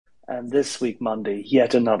and this week, Monday,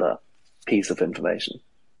 yet another piece of information.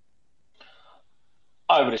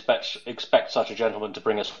 I would expect such a gentleman to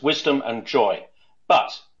bring us wisdom and joy.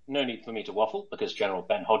 But no need for me to waffle, because General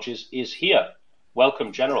Ben Hodges is here.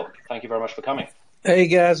 Welcome, General. Thank you very much for coming. Hey,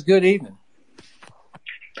 guys. Good evening.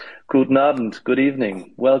 Guten Abend. Good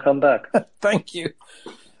evening. Welcome back. Thank you.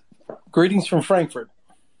 Greetings from Frankfurt.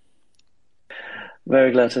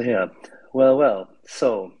 Very glad to hear. Well.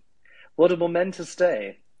 So, what a momentous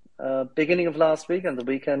day. Beginning of last week and the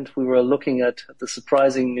weekend, we were looking at the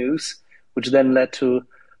surprising news, which then led to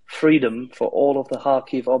freedom for all of the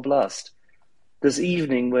Kharkiv Oblast. This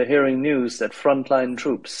evening, we're hearing news that frontline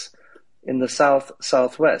troops in the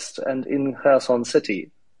southwest and in Kherson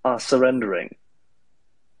city are surrendering.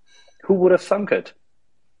 Who would have thunk it?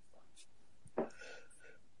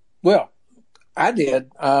 Well, I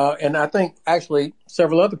did, and I think actually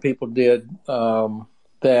several other people did,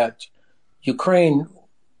 that Ukrainian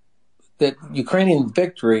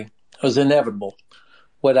victory was inevitable.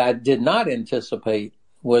 What I did not anticipate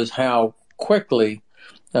was how quickly,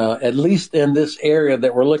 at least in this area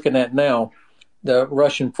that we're looking at now, the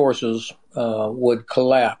Russian forces would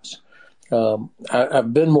collapse.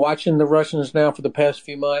 I've been watching the Russians now for the past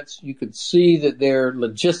few months. You could see that their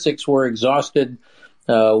logistics were exhausted.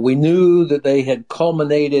 We knew that they had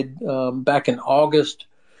culminated back in August.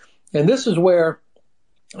 And this is where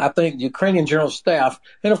I think the Ukrainian General Staff,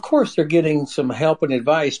 and of course they're getting some help and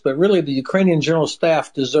advice, but really the Ukrainian General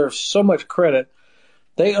Staff deserves so much credit.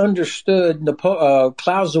 They understood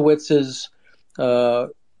Clausewitz's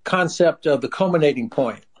concept of the culminating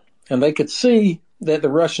point, and they could see that the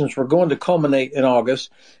Russians were going to culminate in August.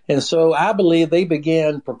 And so I believe they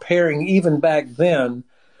began preparing even back then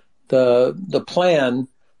the plan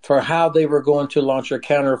for how they were going to launch their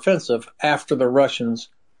counteroffensive after the Russians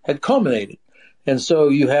had culminated. And so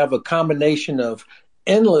you have a combination of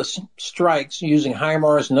endless strikes using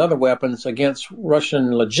HIMARS and other weapons against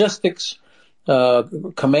Russian logistics,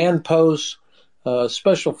 command posts,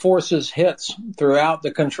 special forces hits throughout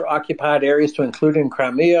the occupied areas to include in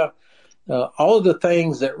Crimea, all of the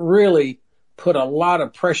things that really put a lot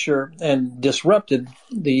of pressure and disrupted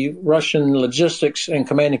the Russian logistics and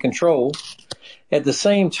command and control. At the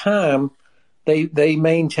same time, they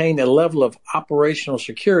maintained a level of operational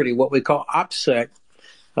security, what we call OPSEC,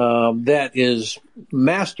 that is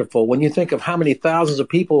masterful. When you think of how many thousands of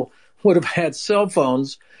people would have had cell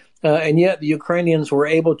phones, and yet the Ukrainians were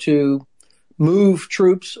able to move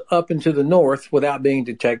troops up into the north without being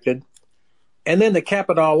detected. And then to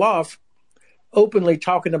cap it all off, openly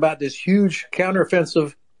talking about this huge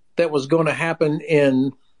counteroffensive that was going to happen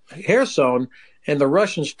in Kherson, and the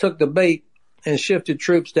Russians took the bait and shifted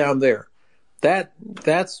troops down there.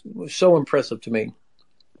 That's so impressive to me.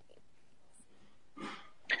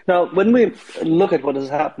 Now, when we look at what is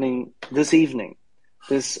happening this evening,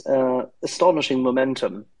 this astonishing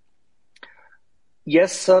momentum,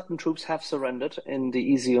 yes, certain troops have surrendered in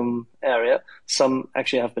the Izium area. Some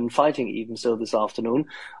actually have been fighting even still this afternoon,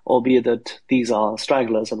 albeit that these are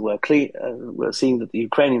stragglers, and we're seeing that the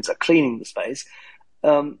Ukrainians are cleaning the space.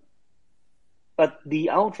 But the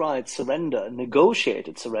outright surrender,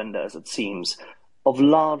 negotiated surrender, as it seems, of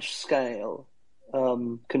large-scale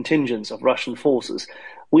contingents of Russian forces,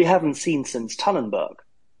 we haven't seen since Tannenberg.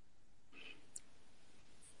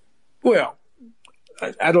 Well,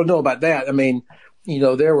 I don't know about that. I mean,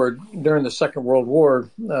 there were, during the Second World War,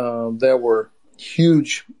 there were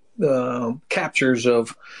huge captures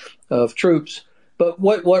of troops. But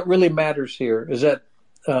what really matters here is that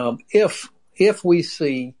if we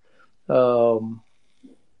see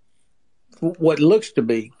what looks to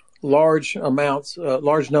be large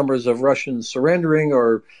numbers of Russians surrendering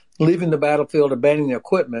or leaving the battlefield, abandoning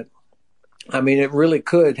equipment, I mean, it really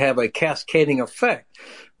could have a cascading effect.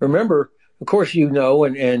 Remember, of course,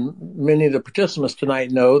 and many of the participants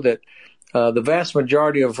tonight know that the vast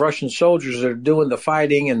majority of Russian soldiers that are doing the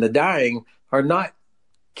fighting and the dying are not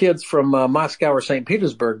kids from Moscow or St.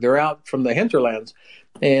 Petersburg. They're out from the hinterlands.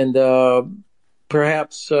 And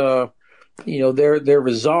perhaps, their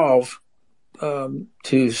resolve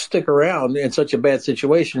to stick around in such a bad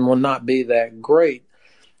situation will not be that great,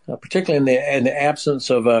 particularly in the absence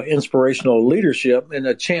of inspirational leadership and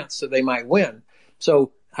a chance that they might win.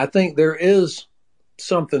 So I think there is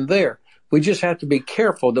something there. We just have to be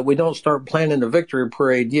careful that we don't start planning the victory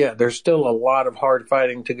parade yet. There's still a lot of hard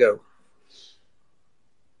fighting to go.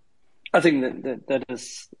 I think that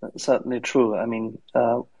is certainly true. I mean,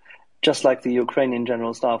 just like the Ukrainian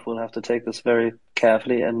General Staff will have to take this very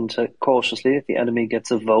carefully and cautiously if the enemy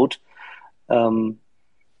gets a vote.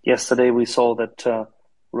 Yesterday we saw that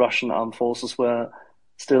Russian armed forces were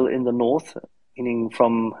still in the north, meaning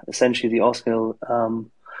from essentially the Oskil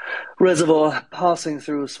reservoir passing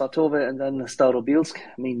through Svatove and then Starobilsk.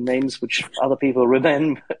 I mean, names which other people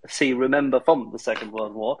remember from the Second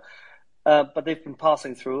World War. But they've been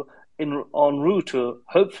passing through en route to,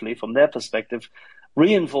 hopefully, from their perspective,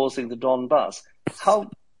 reinforcing the Donbass.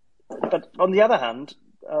 But on the other hand,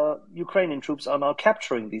 Ukrainian troops are now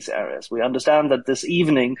capturing these areas. We understand that this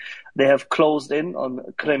evening they have closed in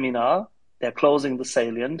on Kremina. They're closing the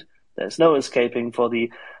salient. There's no escaping for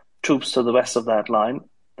the troops to the west of that line,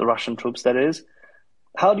 the Russian troops, that is.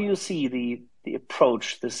 How do you see the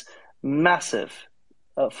approach, this massive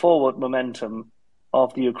forward momentum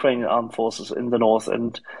of the Ukrainian armed forces in the north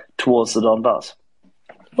and towards the Donbass?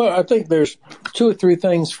 Well, I think there's 2 or 3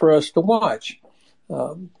 things for us to watch.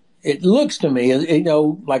 It looks to me,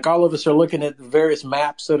 like all of us are looking at the various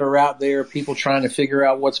maps that are out there, people trying to figure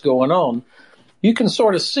out what's going on. You can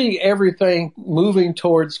sort of see everything moving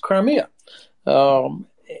towards Crimea. And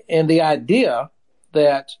the idea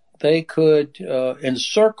that they could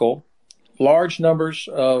encircle large numbers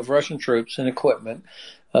of Russian troops and equipment,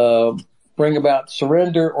 bring about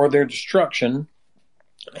surrender or their destruction,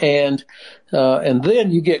 and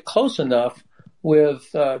then you get close enough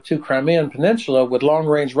to Crimean Peninsula with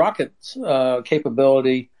long-range rockets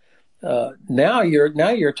capability. Now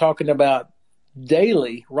you're talking about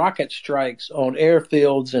daily rocket strikes on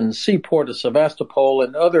airfields and seaport of Sevastopol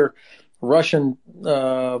and other Russian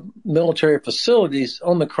military facilities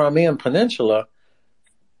on the Crimean Peninsula.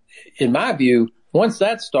 In my view, once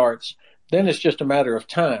that starts, then it's just a matter of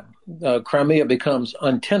time. Crimea becomes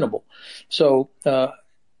untenable. So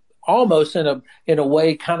almost in a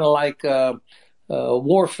way, kind of like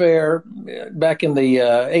warfare back in the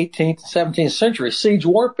 18th, 17th century, siege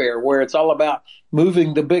warfare, where it's all about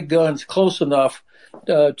moving the big guns close enough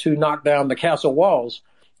to knock down the castle walls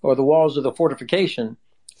or the walls of the fortification.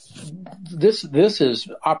 This is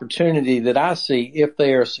opportunity that I see if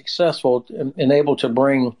they are successful and able to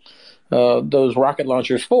bring those rocket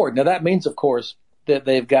launchers forward. Now that means, of course, that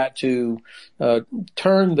they've got to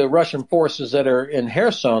turn the Russian forces that are in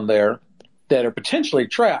Kherson there, that are potentially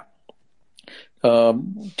trapped,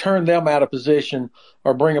 turn them out of position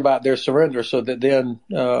or bring about their surrender so that then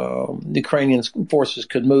the Ukrainian forces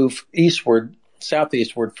could move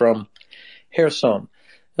southeastward from Kherson.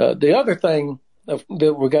 The other thing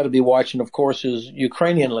that we've got to be watching, of course, is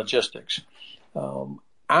Ukrainian logistics.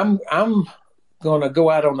 I'm going to go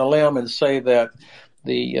out on a limb and say that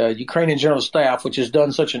the Ukrainian General Staff, which has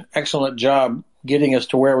done such an excellent job getting us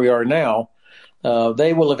to where we are now,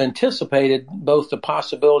 they will have anticipated both the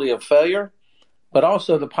possibility of failure but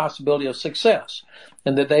also the possibility of success,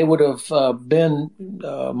 and that they would have been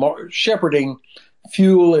shepherding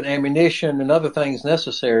fuel and ammunition and other things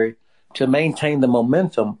necessary to maintain the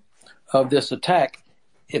momentum of this attack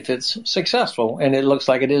if it's successful, and it looks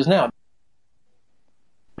like it is now.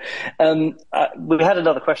 We had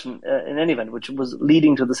another question in any event, which was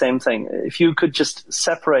leading to the same thing. If you could just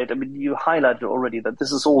separate, I mean, you highlighted already that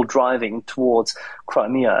this is all driving towards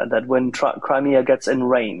Crimea, that when Crimea gets in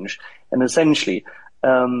range, and essentially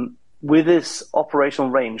with this operational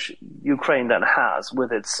range Ukraine then has,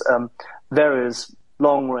 with its various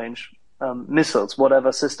long-range missiles,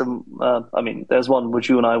 whatever system, I mean, there's one which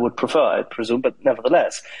you and I would prefer, I presume, but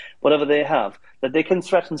nevertheless, whatever they have, that they can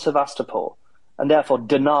threaten Sevastopol and therefore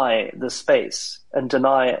deny the space and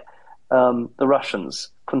deny the Russians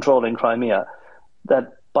controlling Crimea,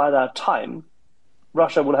 that by that time,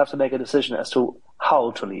 Russia will have to make a decision as to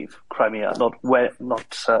how to leave Crimea, not where,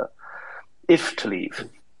 not if to leave.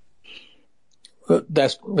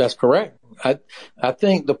 That's correct. I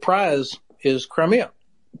think the prize is Crimea.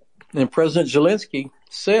 And President Zelensky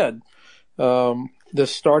said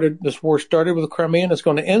this war started with Crimea and it's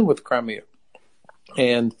going to end with Crimea.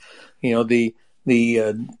 And, you know, the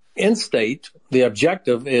end state, the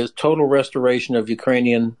objective is total restoration of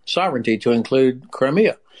Ukrainian sovereignty to include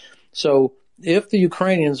Crimea. So if the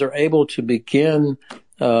Ukrainians are able to begin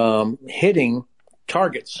hitting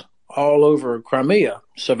targets all over Crimea,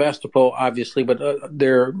 Sevastopol, obviously, but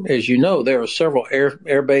there, as you know, there are several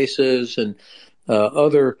air bases and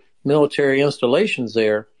other military installations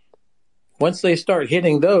there. Once they start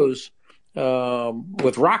hitting those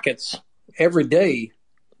with rockets every day,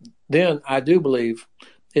 then I do believe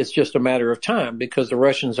it's just a matter of time, because the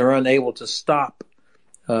Russians are unable to stop.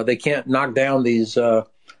 They can't knock down these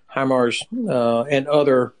HIMARS and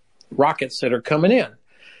other rockets that are coming in.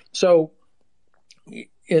 So,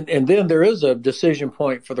 and then there is a decision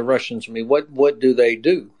point for the Russians. I mean, what do they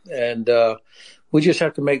do? And we just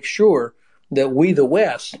have to make sure that we, the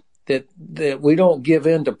West, that we don't give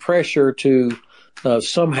in to pressure to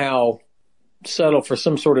somehow settle for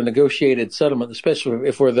some sort of negotiated settlement, especially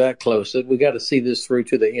if we're that close. We got to see this through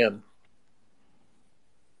to the end.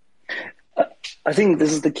 I think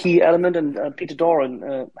this is the key element, and Peter Doran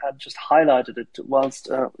had just highlighted it whilst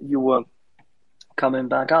you were coming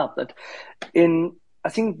back up. That I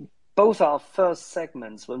think both our first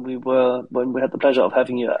segments, when we had the pleasure of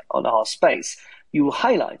having you on our space, you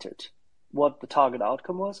highlighted what the target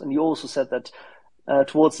outcome was, and you also said that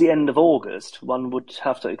towards the end of August, one would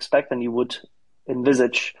have to expect, and you would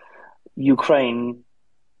envisage Ukraine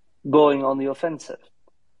going on the offensive.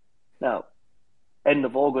 Now, end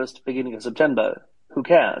of August, beginning of September, who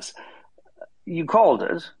cares? You called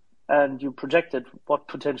it, and you projected what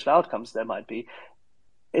potential outcomes there might be.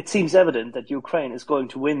 It seems evident that Ukraine is going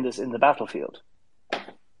to win this in the battlefield.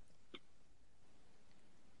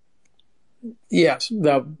 Yes,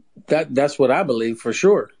 that's what I believe for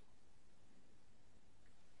sure.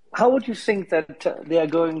 How would you think that they are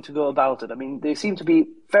going to go about it? I mean, they seem to be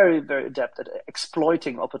very, very adept at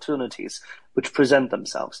exploiting opportunities which present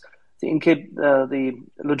themselves. The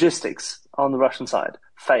logistics on the Russian side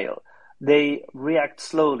fail. They react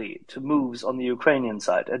slowly to moves on the Ukrainian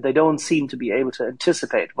side, and they don't seem to be able to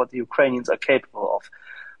anticipate what the Ukrainians are capable of.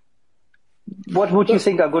 What would you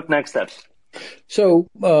think are good next steps? So,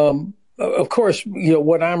 of course,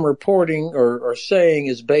 what I'm reporting or saying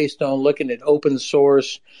is based on looking at open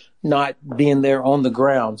source, not being there on the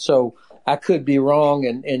ground. So I could be wrong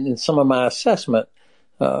in some of my assessment,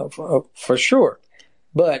 for sure.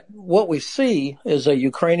 But what we see is a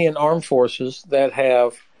Ukrainian armed forces that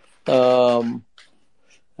have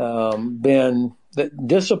been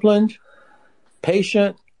disciplined,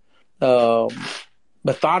 patient,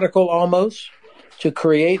 methodical almost, to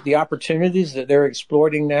create the opportunities that they're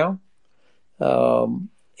exploiting now.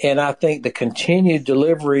 And I think the continued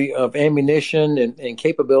delivery of ammunition and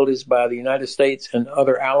capabilities by the United States and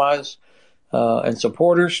other allies and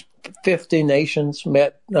supporters, 50 nations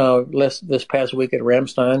met this past week at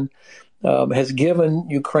Ramstein, has given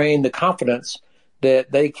Ukraine the confidence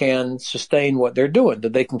that they can sustain what they're doing,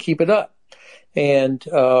 that they can keep it up. And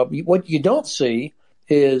what you don't see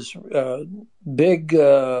is big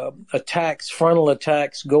attacks, frontal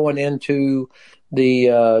attacks going into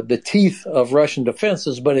the teeth of Russian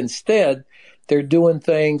defenses, but instead they're doing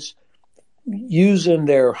things using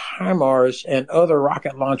their HIMARS and other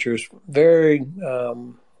rocket launchers very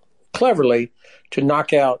cleverly to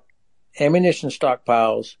knock out ammunition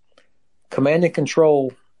stockpiles, command and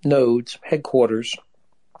control nodes, headquarters,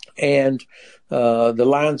 and the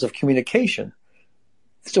lines of communication.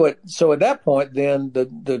 So at that point, then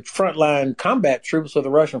the frontline combat troops of the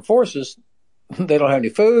Russian forces, they don't have any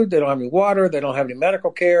food, they don't have any water, they don't have any medical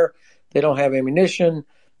care, they don't have ammunition,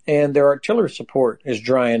 and their artillery support is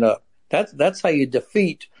drying up. That's how you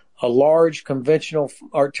defeat a large conventional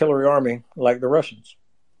artillery army like the Russians.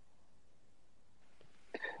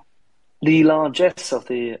 The largesse of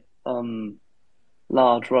the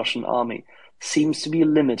large Russian army seems to be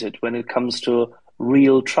limited when it comes to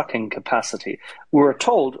real trucking capacity. We were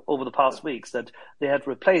told over the past weeks that they had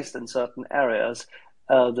replaced in certain areas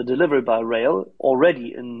the delivery by rail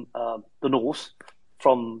already in the north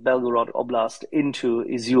from Belgorod Oblast into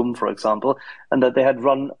Izium, for example, and that they had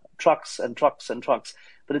run trucks and trucks and trucks.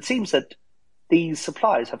 But it seems that these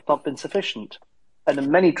supplies have not been sufficient, and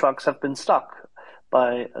many trucks have been stuck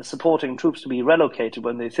by supporting troops to be relocated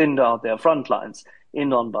when they thinned out their front lines in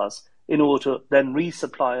Donbass in order to then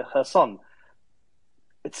resupply Kherson.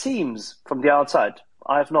 It seems from the outside,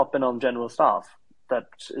 I have not been on general staff. That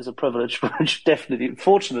is a privilege which definitely,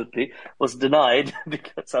 fortunately, was denied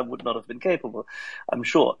because I would not have been capable, I'm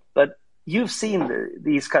sure. But you've seen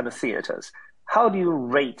these kind of theaters. How do you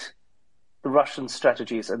rate the Russian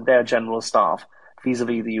strategies and their general staff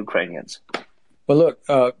vis-a-vis the Ukrainians? Well,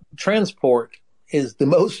 look, transport is the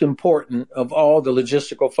most important of all the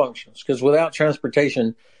logistical functions, because without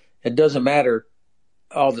transportation, it doesn't matter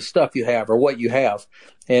all the stuff you have or what you have.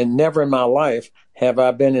 And never in my life have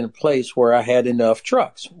I been in a place where I had enough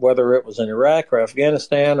trucks, whether it was in Iraq or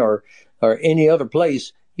Afghanistan or any other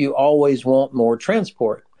place. You always want more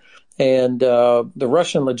transport. And the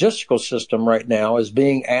Russian logistical system right now is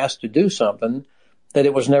being asked to do something that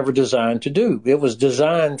it was never designed to do. It was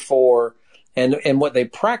designed for, and what they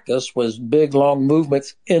practiced was big, long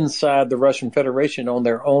movements inside the Russian Federation on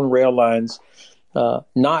their own rail lines,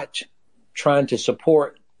 not trying to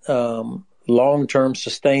support long-term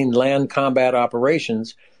sustained land combat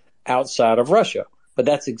operations outside of Russia. But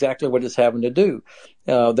that's exactly what it's having to do.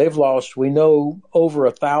 They've lost, we know, over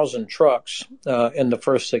 1,000 trucks in the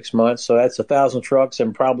first 6 months. So that's 1,000 trucks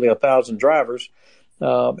and probably 1,000 drivers.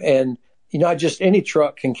 And not just any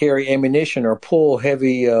truck can carry ammunition or pull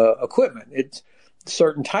heavy equipment. It's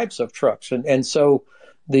certain types of trucks. And so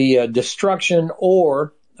the destruction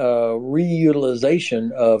or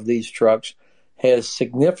reutilization of these trucks has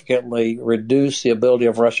significantly reduced the ability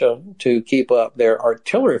of Russia to keep up their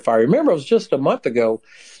artillery fire. Remember, it was just a month ago.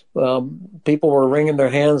 People were wringing their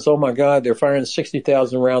hands. Oh my God, they're firing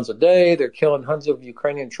 60,000 rounds a day. They're killing hundreds of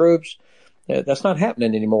Ukrainian troops. That's not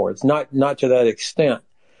happening anymore. It's not to that extent.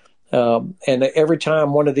 And every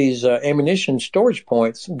time one of these ammunition storage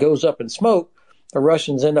points goes up in smoke, the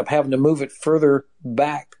Russians end up having to move it further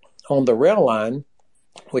back on the rail line,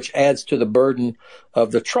 which adds to the burden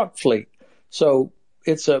of the truck fleet. So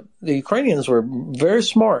the Ukrainians were very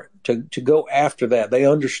smart to go after that. They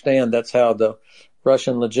understand that's how the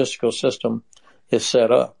Russian logistical system is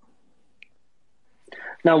set up.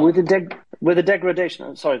 Now, with the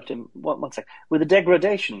degradation, sorry, Tim, one sec. With the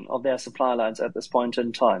degradation of their supply lines at this point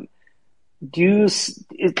in time, do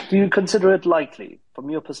you consider it likely, from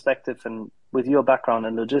your perspective and with your background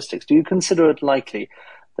in logistics, do you consider it likely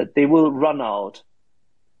that they will run out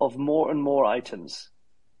of more and more items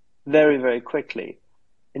very, very quickly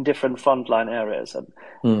in different frontline areas?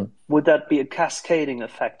 And would that be a cascading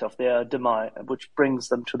effect of their demise, which brings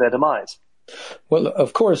them to their demise? Well,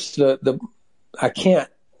 of course, I can't.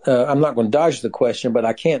 I'm not going to dodge the question, but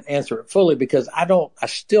I can't answer it fully because I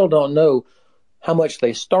still don't know how much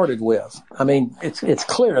they started with. I mean, it's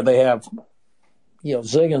clear they have,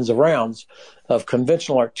 zillions of rounds of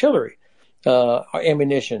conventional artillery,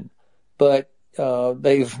 ammunition, but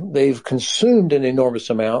they've consumed an enormous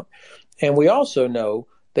amount. And we also know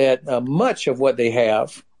that much of what they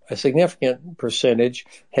have, a significant percentage,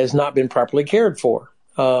 has not been properly cared for.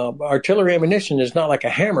 Artillery ammunition is not like a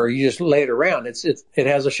hammer. You just lay it around. It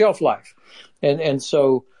has a shelf life. And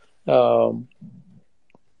so, and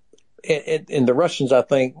the Russians, I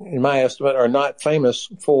think, in my estimate, are not famous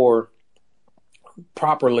for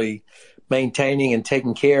properly maintaining and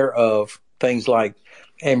taking care of things like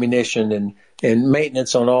ammunition and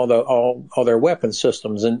maintenance on all their weapon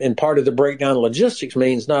systems. And part of the breakdown of logistics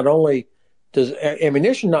means not only does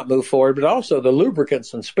ammunition not move forward, but also the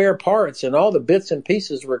lubricants and spare parts and all the bits and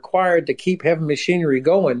pieces required to keep heavy machinery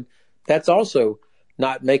going. That's also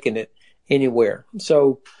not making it anywhere.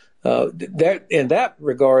 So that in that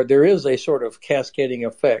regard, there is a sort of cascading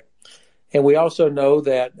effect. And we also know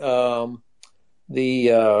that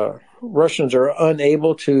the Russians are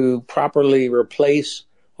unable to properly replace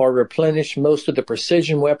or replenish most of the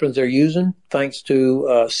precision weapons they're using thanks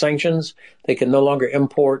to sanctions. They can no longer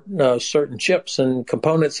import certain chips and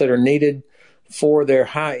components that are needed for their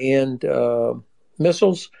high-end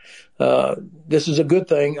missiles. This is a good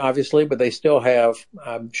thing, obviously, but they still have,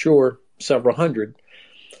 I'm sure, several hundred.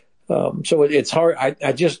 So it's hard.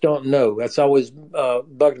 I just don't know. That's always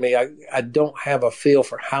bugged me. I don't have a feel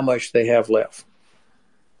for how much they have left.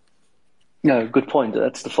 No, good point.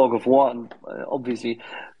 That's the fog of war. And, obviously,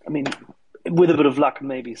 I mean, with a bit of luck,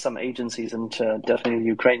 maybe some agencies and definitely the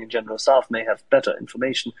Ukrainian General Staff may have better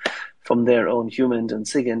information from their own HUMINT and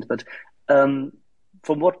SIGINT. But from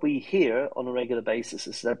what we hear on a regular basis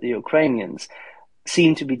is that the Ukrainians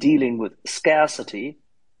seem to be dealing with scarcity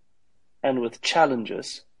and with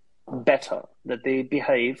challenges better, that they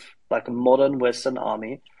behave like a modern Western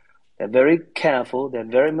army. They're very careful, they're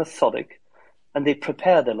very methodic, and they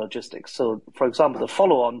prepare their logistics. So, for example, the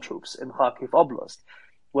follow-on troops in Kharkiv Oblast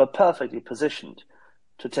were perfectly positioned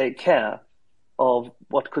to take care of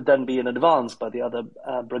what could then be an advance by the other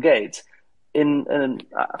brigades.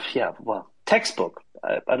 Textbook.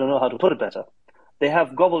 I don't know how to put it better. They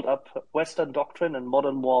have gobbled up Western doctrine and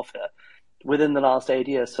modern warfare within the last 8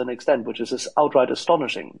 years to an extent which is outright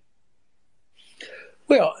astonishing.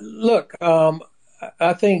 Well, look,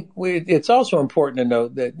 I think it's also important to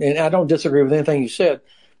note that, and I don't disagree with anything you said,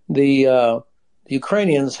 the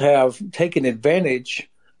Ukrainians have taken advantage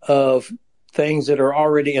of things that are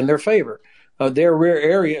already in their favor. Their rear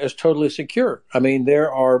area is totally secure. I mean,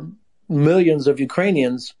 there are millions of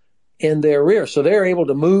Ukrainians in their rear, so they're able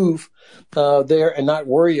to move there and not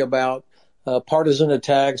worry about partisan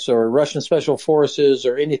attacks or Russian special forces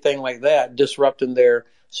or anything like that disrupting their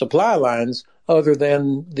supply lines, other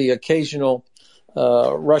than the occasional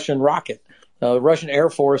Russian rocket. The Russian Air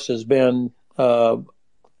Force has been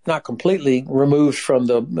not completely removed from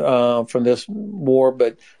this war,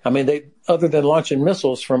 but I mean, other than launching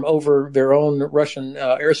missiles from over their own Russian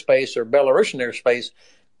airspace or Belarusian airspace,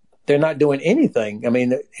 they're not doing anything. I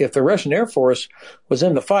mean, if the Russian Air Force was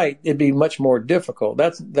in the fight, it'd be much more difficult.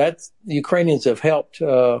 That's the Ukrainians have helped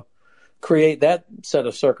create that set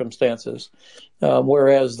of circumstances,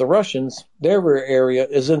 whereas the Russians, their rear area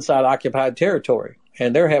is inside occupied territory,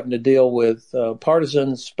 and they're having to deal with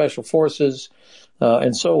partisans, special forces,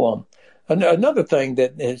 and so on. Another thing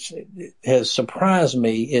that has surprised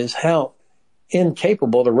me is how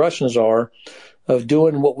incapable the Russians are of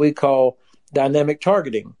doing what we call dynamic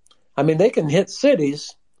targeting. I mean, they can hit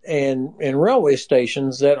cities and railway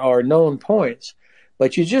stations that are known points,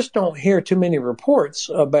 but you just don't hear too many reports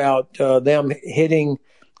about them hitting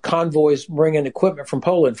convoys bringing equipment from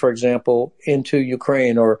Poland, for example, into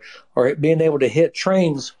Ukraine, or being able to hit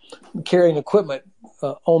trains carrying equipment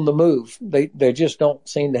on the move. They just don't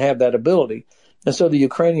seem to have that ability. And so the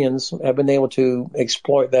Ukrainians have been able to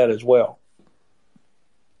exploit that as well.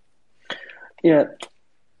 Yeah.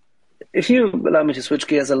 If you allow me to switch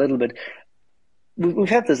gears a little bit, we've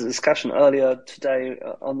had this discussion earlier today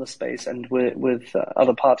on the space and with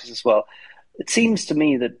other parties as well. It seems to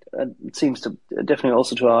me that, it seems to definitely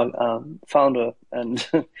also to our founder and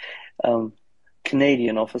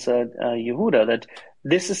Canadian officer, Yehuda, that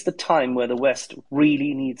this is the time where the West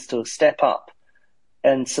really needs to step up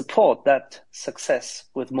and support that success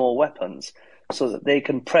with more weapons so that they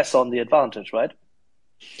can press on the advantage, right?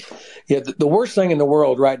 Yeah, the worst thing in the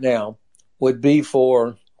world right now would be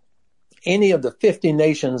for any of the 50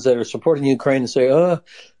 nations that are supporting Ukraine to say,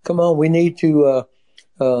 come on, we need to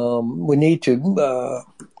give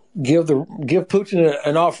Putin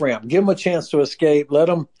an off-ramp, give him a chance to escape, let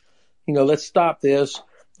him, let's stop this.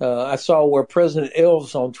 I saw where President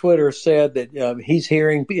Ilves on Twitter said that he's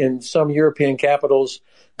hearing in some European capitals,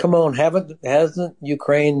 come on, hasn't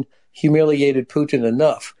Ukraine humiliated Putin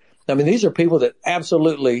enough? I mean, these are people that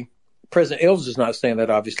absolutely, President Ilves is not saying that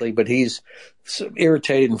obviously, but he's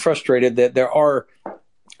irritated and frustrated that there are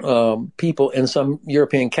people in some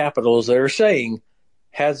European capitals that are saying,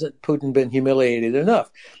 hasn't Putin been humiliated enough?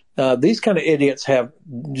 These kind of idiots have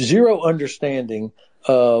zero understanding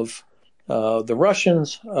of the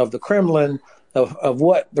Russians, of the Kremlin, of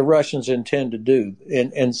what the Russians intend to do.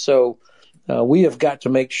 And so we have got to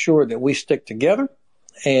make sure that we stick together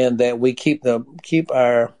and that we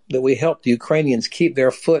that we help the Ukrainians keep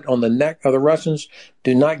their foot on the neck of the Russians.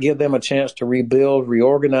 Do not give them a chance to rebuild,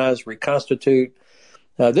 reorganize, reconstitute.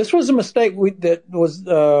 This was a mistake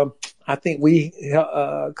I think we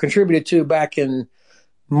contributed to back in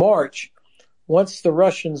March, once the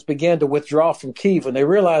Russians began to withdraw from Kyiv and they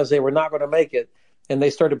realized they were not going to make it, and they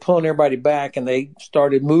started pulling everybody back and they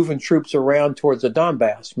started moving troops around towards the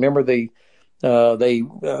Donbass. Remember oh,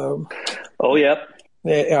 yeah.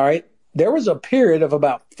 All right. There was a period of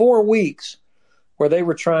about 4 weeks where they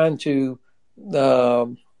were trying to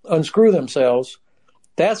unscrew themselves.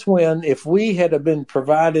 That's when, if we had been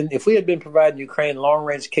providing Ukraine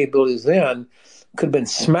long-range capabilities then, could have been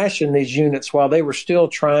smashing these units while they were still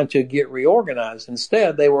trying to get reorganized.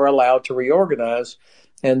 Instead, they were allowed to reorganize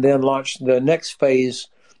and then launch the next phase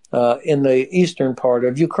in the eastern part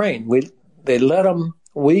of Ukraine. We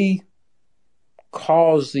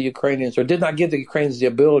caused the Ukrainians, or did not give the Ukrainians the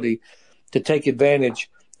ability to take advantage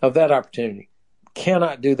of that opportunity.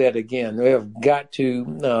 Cannot do that again. We have got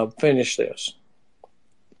to finish this.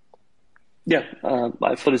 Yeah,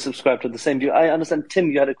 I fully subscribe to the same view. I understand,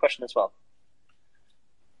 Tim, you had a question as well.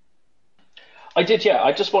 I did, yeah.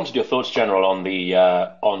 I just wanted your thoughts, General, on the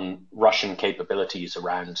on Russian capabilities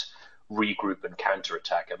around regroup and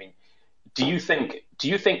counterattack. I mean, do you think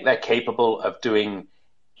they're capable of doing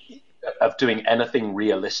anything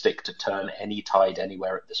realistic to turn any tide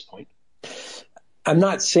anywhere at this point? I'm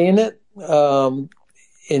not seeing it.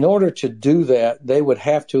 In order to do that, they would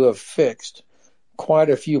have to have fixed quite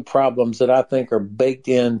a few problems that I think are baked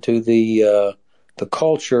into the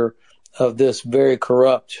culture of this very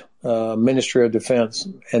corrupt Ministry of Defense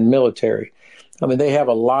and military. I mean, they have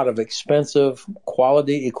a lot of expensive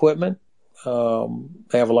quality equipment.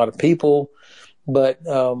 They have a lot of people, but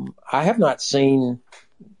I have not seen.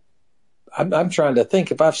 I'm trying to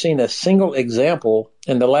think if I've seen a single example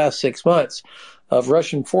in the last 6 months of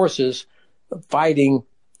Russian forces fighting,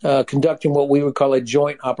 conducting what we would call a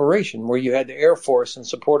joint operation, where you had the Air Force in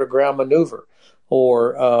support of ground maneuver,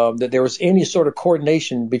 or that there was any sort of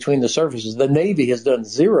coordination between the services. The Navy has done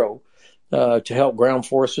zero to help ground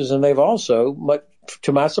forces, and they've also,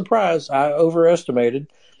 to my surprise, I overestimated.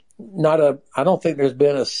 I don't think there's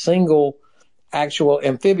been a single actual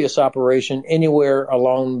amphibious operation anywhere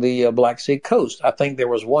along the Black Sea coast. I think there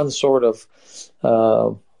was one sort of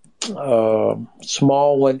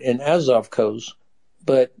small one in Azov coast,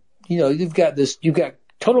 but you've got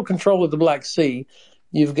total control of the Black Sea.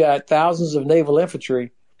 You've got thousands of naval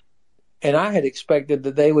infantry, and I had expected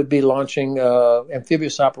that they would be launching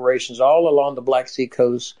amphibious operations all along the Black Sea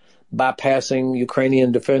coast, bypassing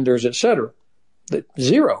Ukrainian defenders, etc.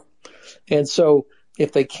 Zero. And so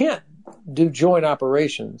if they can't do joint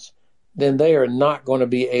operations, then they are not going to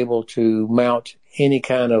be able to mount any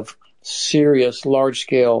kind of serious,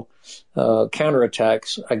 large-scale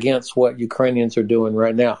counterattacks against what Ukrainians are doing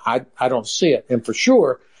right now. I don't see it. And for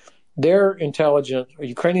sure, their intelligence,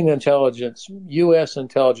 Ukrainian intelligence, U.S.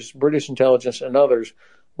 intelligence, British intelligence, and others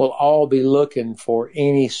will all be looking for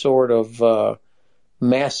any sort of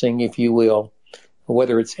massing, if you will,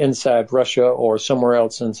 whether it's inside Russia or somewhere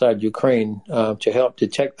else inside Ukraine, to help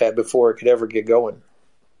detect that before it could ever get going.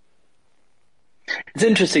 It's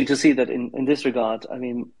interesting to see that in this regard, I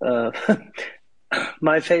mean,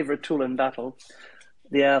 my favorite tool in battle,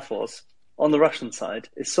 the Air Force, on the Russian side,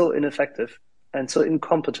 is so ineffective and so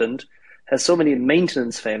incompetent, has so many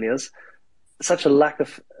maintenance failures, such a lack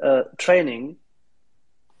of training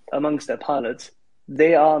amongst their pilots,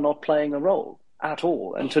 they are not playing a role at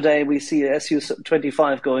all. And today we see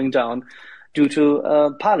Su-25 going down due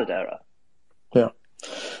to pilot error. Yeah.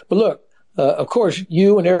 But look, of course,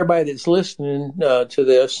 you and everybody that's listening to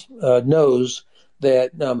this knows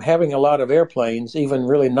that having a lot of airplanes, even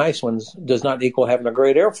really nice ones, does not equal having a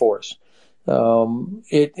great Air Force.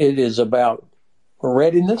 It is about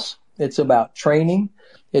readiness. It's about training.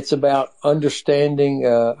 It's about understanding,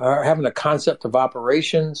 or having a concept of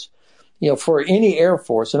operations. You know, for any Air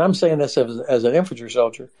Force, and I'm saying this as an infantry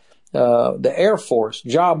soldier, the Air Force,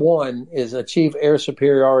 job one is achieve air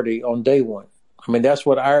superiority on day one. I mean, that's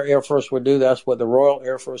what our Air Force would do. That's what the Royal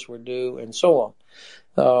Air Force would do, and so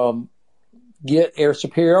on. Get air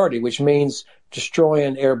superiority, which means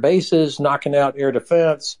destroying air bases, knocking out air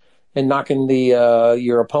defense, and knocking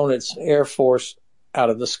your opponent's Air Force out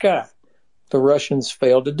of the sky. The Russians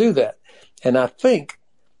failed to do that. And I think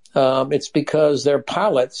it's because their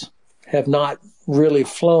pilots have not really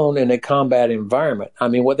flown in a combat environment. I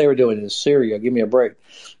mean, what they were doing in Syria, give me a break.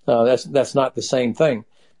 That's not the same thing.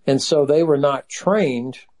 And so they were not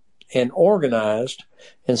trained and organized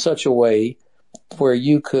in such a way where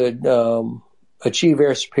you could achieve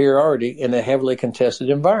air superiority in a heavily contested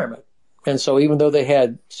environment. And so even though they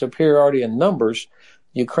had superiority in numbers,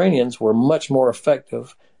 Ukrainians were much more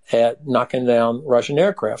effective at knocking down Russian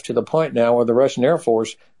aircraft, to the point now where the Russian Air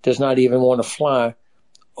Force does not even want to fly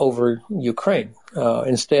over Ukraine,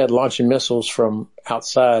 instead launching missiles from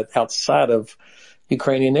outside of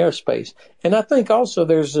Ukrainian airspace. And I think also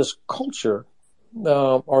there's this culture,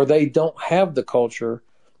 or they don't have the culture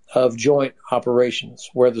of joint operations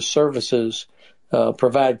where the services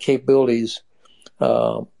provide capabilities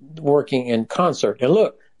working in concert. And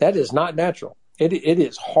look, that is not natural. It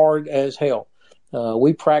is hard as hell.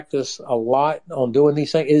 We practice a lot on doing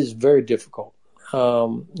these things. It is very difficult.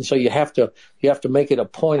 So you have to make it a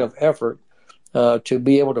point of effort to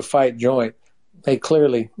be able to fight joint. They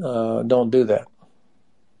clearly don't do that.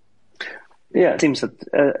 Yeah, it seems that,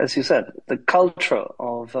 as you said, the culture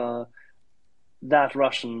of that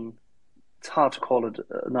Russian, it's hard to call it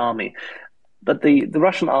an army, but the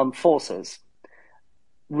Russian armed forces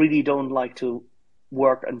really don't like to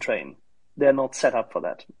work and train. They're not set up for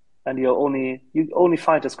that. And you only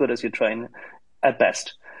fight as good as you train at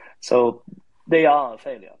best. So they are a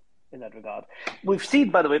failure in that regard. We've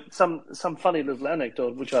seen, by the way, some funny little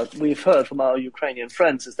anecdote, which we've heard from our Ukrainian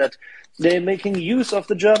friends, is that they're making use of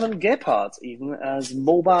the German Gepards even as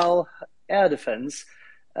mobile air defense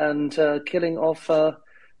and killing off,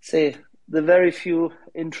 say, the very few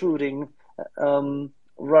intruding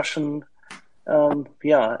Russian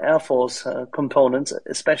Air Force components,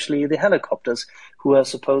 especially the helicopters, who are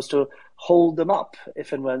supposed to hold them up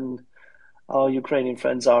if and when our Ukrainian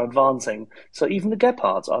friends are advancing. So even the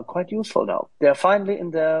Gepards are quite useful now. They're finally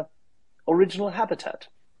in their original habitat.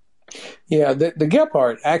 Yeah, the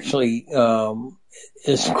Gepard actually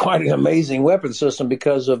is quite an amazing weapon system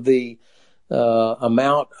because of the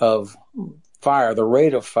amount of fire, the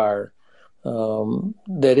rate of fire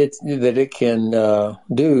that it can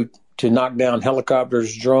do to knock down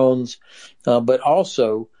helicopters, drones, but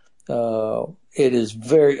also it is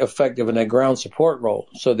very effective in a ground support role,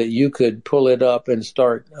 so that you could pull it up and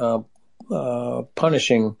start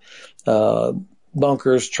punishing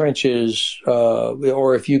bunkers, trenches,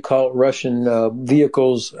 or if you call it Russian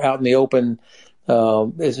vehicles out in the open,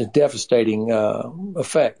 is a devastating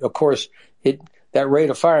effect. Of course, that rate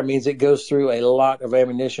of fire means it goes through a lot of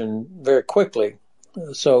ammunition very quickly.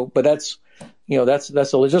 So, but that's a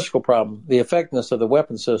logistical problem. The effectiveness of the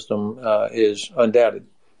weapon system is undoubted.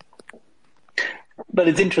 But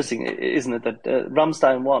it's interesting, isn't it, that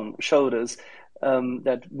Ramstein 1 showed us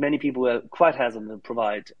that many people were quite hesitant to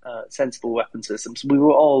provide sensible weapon systems. We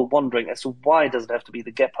were all wondering as to why does it have to be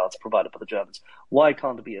the Gepards provided by the Germans? Why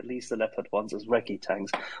can't it be at least the Leopard 1s as recce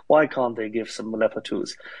tanks? Why can't they give some Leopard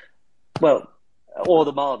 2s? Well, or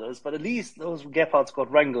the Marders, but at least those Gepards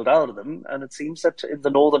got wrangled out of them. And it seems that in the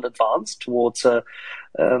northern advance towards the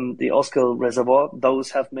Oskil Reservoir,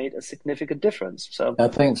 those have made a significant difference. So I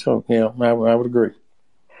think so. Yeah, I would agree.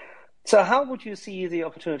 So how would you see the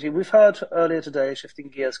opportunity? We've heard earlier today, shifting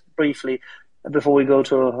gears briefly, before we go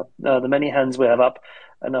to the many hands we have up,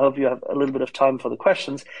 and I hope you have a little bit of time for the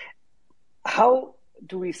questions. How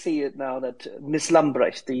do we see it now that Ms.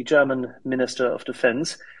 Lambrecht, the German Minister of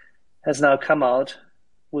Defense, has now come out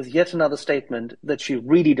with yet another statement that she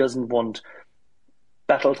really doesn't want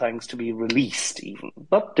battle tanks to be released even,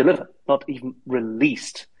 not delivered, not even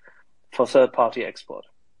released for third-party export?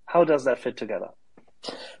 How does that fit together?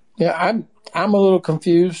 Yeah, I'm a little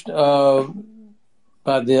confused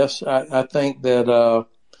by this. I think that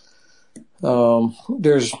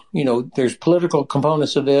there's political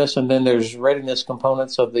components of this, and then there's readiness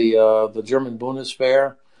components of the German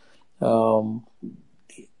Bundeswehr.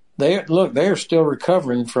 They're still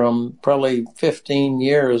recovering from probably 15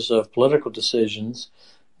 years of political decisions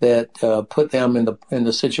that put them in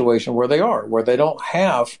the situation where they are, where they don't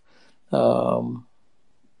have.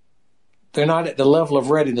 They're not at the level of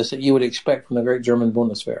readiness that you would expect from the great German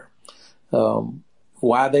Bundeswehr.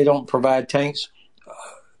 Why they don't provide tanks,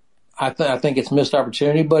 I think it's missed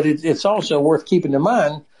opportunity, but it's also worth keeping in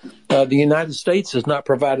mind the United States has not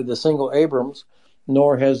provided a single Abrams,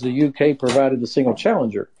 nor has the UK provided a single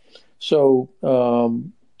Challenger. So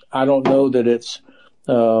I don't know that it's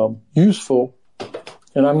useful,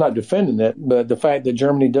 and I'm not defending it, but the fact that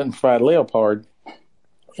Germany doesn't provide Leopard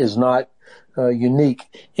is not unique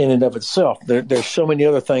in and of itself. There's so many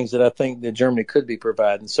other things that I think that Germany could be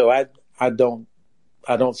providing. So I don't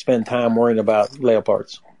spend time worrying about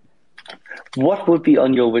Leopards. What would be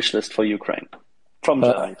on your wish list for Ukraine from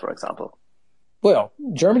Germany, for example? Well,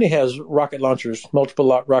 Germany has rocket launchers,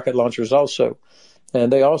 multiple rocket launchers also,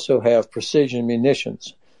 and they also have precision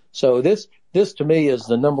munitions. So this to me is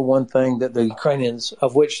the number one thing that the Ukrainians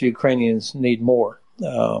need more.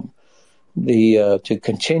 To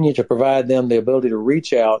continue to provide them the ability to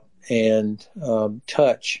reach out and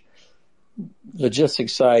touch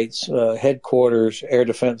logistics sites, headquarters, air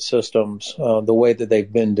defense systems, the way that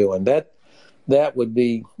they've been doing. That would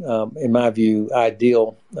be, in my view,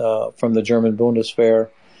 ideal from the German Bundeswehr.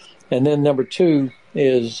 And then number two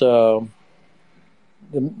is the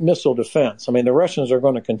missile defense. I mean, the Russians are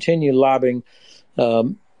going to continue lobbing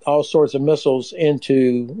all sorts of missiles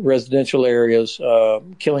into residential areas,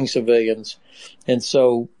 killing civilians. And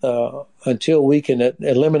so until we can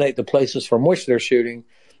eliminate the places from which they're shooting,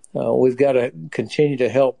 we've got to continue to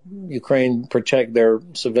help Ukraine protect their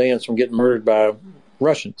civilians from getting murdered by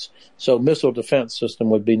Russians. So missile defense system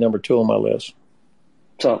would be number two on my list.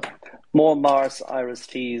 So more Mars,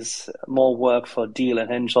 IRIS-Ts, more work for Diehl and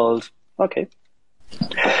Hensoldt. Okay.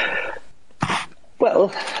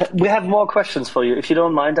 Well, we have more questions for you. If you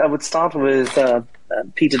don't mind, I would start with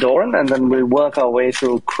Peter Doran, and then we'll work our way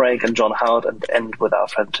through Craig and John Howard and end with our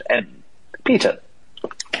friend M. Peter.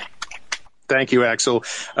 Thank you, Axel.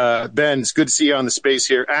 Ben, it's good to see you on the space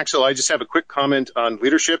here. Axel, I just have a quick comment on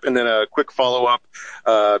leadership and then a quick follow-up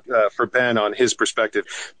for Ben on his perspective.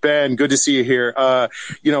 Ben, good to see you here.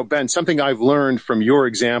 Ben, something I've learned from your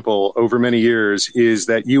example over many years is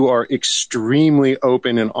that you are extremely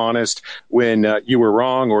open and honest when you were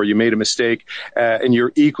wrong or you made a mistake, and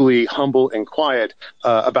you're equally humble and quiet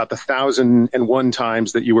about the 1,001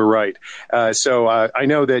 times that you were right. So I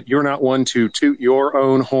know that you're not one to toot your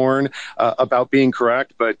own horn about being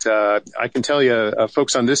correct, but I can tell you,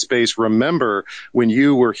 folks on this space remember when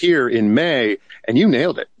you were here in May and you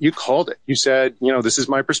nailed it. You called it. You said, this is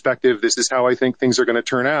my perspective. This is how I think things are going to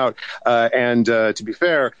turn out. And to be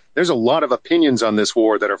fair, there's a lot of opinions on this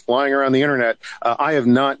war that are flying around the internet. I have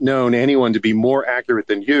not known anyone to be more accurate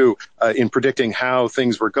than you in predicting how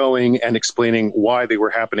things were going and explaining why they were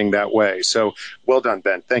happening that way. So well done,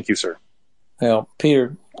 Ben. Thank you, sir. Well,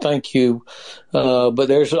 Peter, thank you. But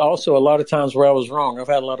there's also a lot of times where I was wrong. I've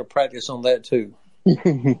had a lot of practice on that too.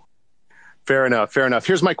 Fair enough.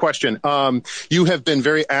 Here's my question. You have been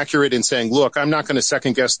very accurate in saying, look, I'm not going to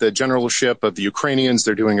second guess the generalship of the Ukrainians.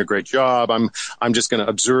 They're doing a great job. I'm just going to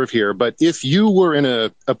observe here. But if you were in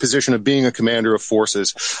a position of being a commander of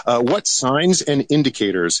forces, what signs and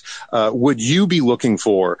indicators would you be looking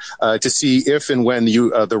for to see if and when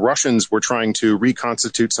the Russians were trying to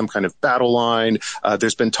reconstitute some kind of battle line?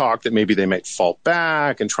 There's been talk that maybe they might fall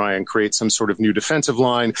back and try and create some sort of new defensive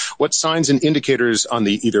line. What signs and indicators on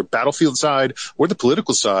the either battlefield side or the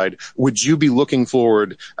political side would you be looking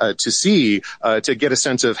forward to see to get a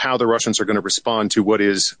sense of how the Russians are going to respond to what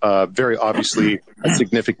is very obviously a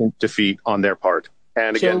significant defeat on their part?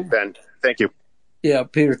 And again, Ben, thank you. Yeah,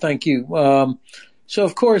 Peter, thank you. So,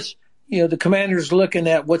 of course, the commander's looking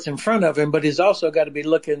at what's in front of him, but he's also got to be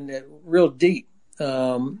looking at real deep.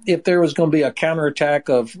 If there was going to be a counterattack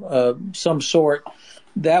of some sort,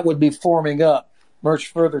 that would be forming up much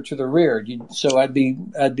further to the rear. So I'd be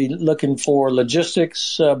looking for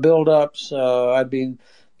logistics buildups. I'd be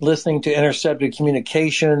listening to intercepted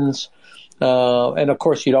communications, and of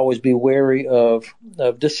course, you'd always be wary of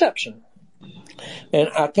deception. And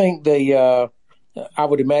I think I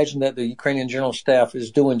would imagine that the Ukrainian General Staff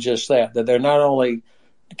is doing just that. That they're not only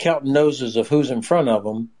counting noses of who's in front of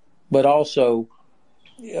them, but also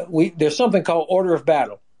there's something called order of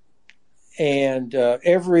battle. And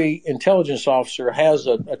every intelligence officer has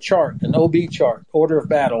a chart, an OB chart, order of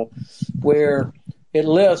battle, where it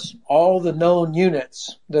lists all the known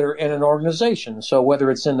units that are in an organization. So whether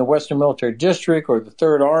it's in the Western Military District or the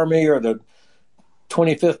 3rd Army or the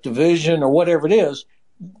 25th Division or whatever it is,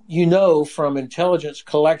 from intelligence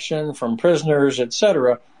collection, from prisoners,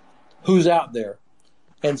 etc., who's out there.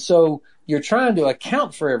 And so you're trying to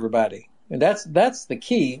account for everybody. And that's the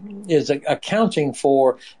key, is accounting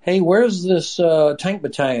for, hey, where's this tank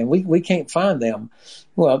battalion? We can't find them.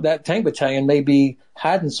 Well, that tank battalion may be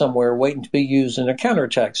hiding somewhere waiting to be used in a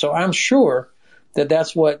counterattack. So I'm sure that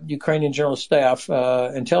that's what Ukrainian General Staff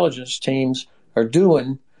intelligence teams are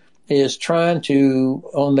doing, is trying to,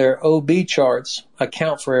 on their OB charts,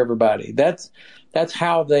 account for everybody. That's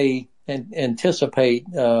how they anticipate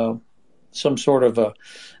some sort of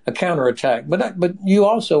a counterattack. But you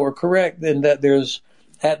also are correct in that there's,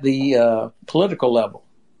 at the political level,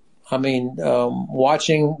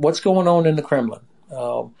 watching what's going on in the Kremlin.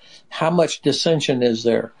 How much dissension is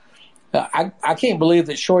there? I can't believe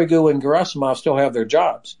that Shoigu and Gerasimov still have their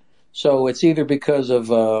jobs. So it's either because of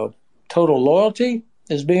total loyalty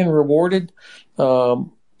is being rewarded,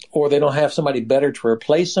 or they don't have somebody better to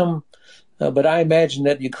replace them. But I imagine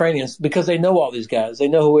that Ukrainians, because they know all these guys, they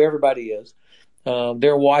know who everybody is.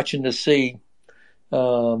 They're watching to see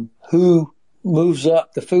who moves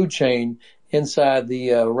up the food chain inside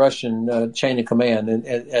the Russian chain of command, and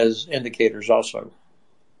as indicators also.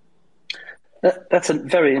 That's a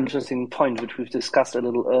very interesting point, which we've discussed a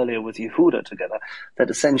little earlier with Yehuda together, that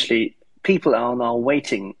essentially people are now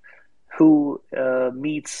waiting who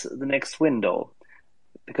meets the next window,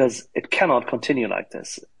 because it cannot continue like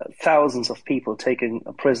this. Thousands of people taken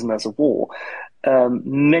prisoners of war,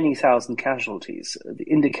 many thousand casualties. The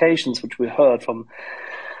indications which we heard from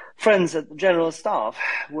friends at the General Staff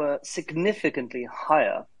were significantly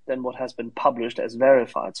higher than what has been published as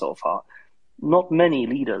verified so far. Not many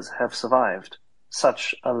leaders have survived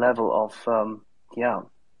such a level of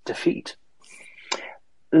defeat.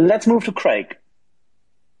 Let's move to Craig.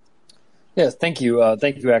 Yes, thank you.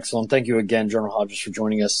 Thank you, Axel, and thank you again, General Hodges, for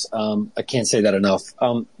joining us. I can't say that enough.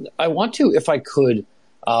 I want to, if I could,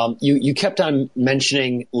 you kept on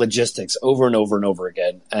mentioning logistics over and over and over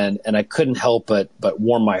again, and I couldn't help but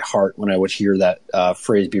warm my heart when I would hear that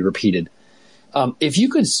phrase be repeated. If you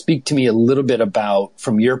could speak to me a little bit about,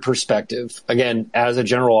 from your perspective, again, as a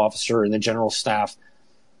general officer in the General Staff,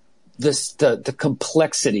 the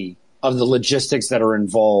complexity of the logistics that are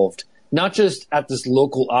involved, not just at this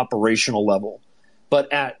local operational level,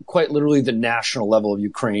 but at quite literally the national level of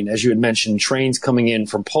Ukraine. As you had mentioned, trains coming in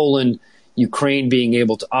from Poland, Ukraine being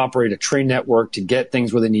able to operate a train network to get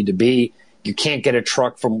things where they need to be. You can't get a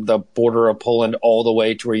truck from the border of Poland all the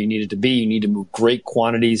way to where you need it to be. You need to move great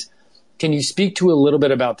quantities. Can you speak to a little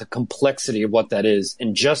bit about the complexity of what that is,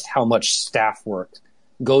 and just how much staff work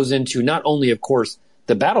goes into not only, of course,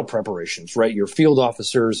 the battle preparations, right? Your field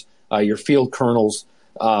officers, your field colonels,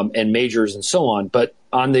 and majors and so on, but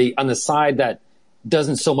on the side that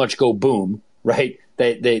doesn't so much go boom, right?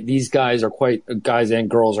 These guys and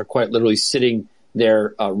girls are quite literally sitting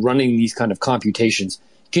there running these kind of computations.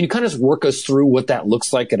 Can you kind of work us through what that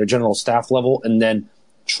looks like at a general staff level, and then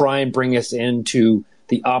try and bring us into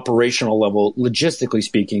the operational level, logistically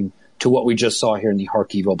speaking, to what we just saw here in the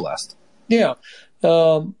Kharkiv Oblast? Yeah.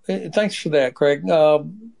 Thanks for that, Craig.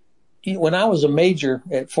 When I was a major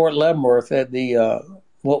at Fort Leavenworth at the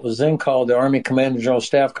what was then called the Army Commander General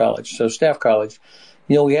Staff College, so Staff College,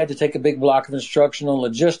 we had to take a big block of instruction on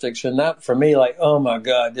logistics, and not for me like, oh my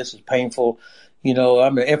God, this is painful.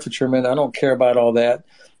 I'm an infantryman. I don't care about all that.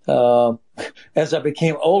 As I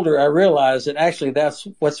became older, I realized that actually that's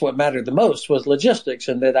what mattered the most was logistics,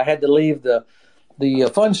 and that I had to leave the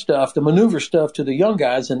fun stuff, the maneuver stuff, to the young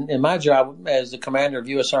guys. And my job as the commander of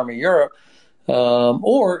U.S. Army Europe,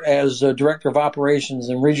 or as director of operations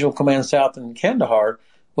in Regional Command South in Kandahar,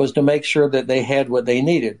 was to make sure that they had what they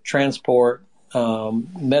needed: transport,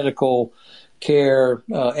 medical care,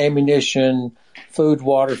 ammunition, food,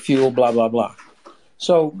 water, fuel, blah, blah, blah.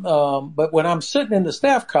 So, but when I'm sitting in the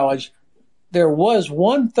staff college, there was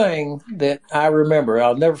one thing that I remember,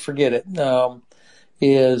 I'll never forget it,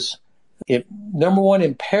 is number one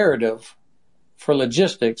imperative for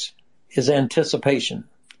logistics is anticipation.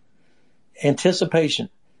 Anticipation.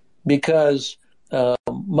 Because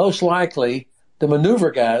most likely the maneuver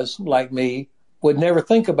guys like me would never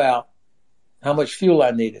think about how much fuel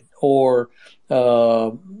I needed or,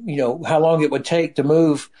 how long it would take to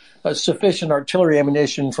move sufficient artillery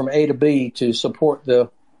ammunition from A to B to support the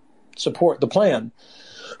plan.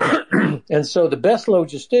 And so the best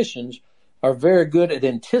logisticians are very good at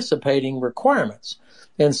anticipating requirements.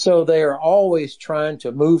 And so they are always trying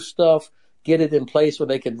to move stuff, get it in place where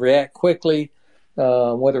they can react quickly,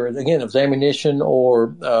 whether, again, it was ammunition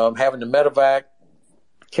or having to medevac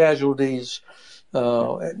casualties.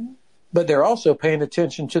 But they're also paying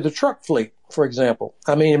attention to the truck fleet, for example.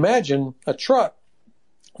 I mean, imagine a truck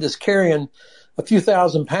that's carrying a few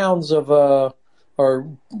thousand pounds of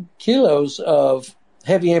or kilos of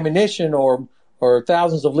heavy ammunition or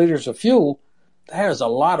thousands of liters of fuel. There's a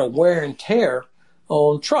lot of wear and tear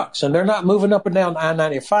on trucks, and they're not moving up and down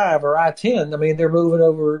I-95 or I-10. I mean, they're moving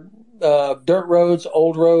over dirt roads,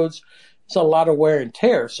 old roads. It's a lot of wear and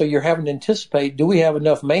tear. So you're having to anticipate, do we have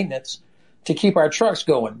enough maintenance to keep our trucks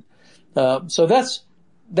going? So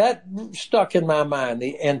that stuck in my mind,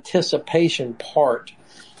 the anticipation part,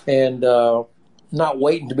 and not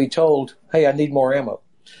waiting to be told, hey, I need more ammo.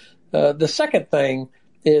 The second thing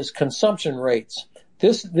is consumption rates.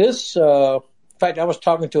 This in fact, I was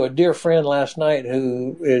talking to a dear friend last night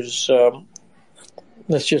who is,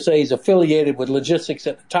 let's just say he's affiliated with logistics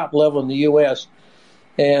at the top level in the U.S.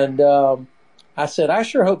 And I said, I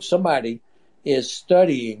sure hope somebody is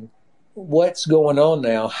studying what's going on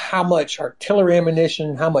now, how much artillery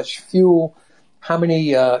ammunition, how much fuel, how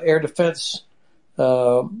many air defense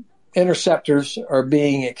interceptors are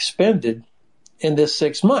being expended in this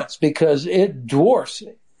 6 months, because it dwarfs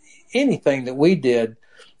anything that we did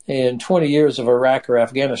in 20 years of Iraq or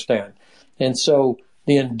Afghanistan. And so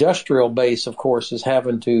the industrial base, of course, is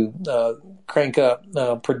having to crank up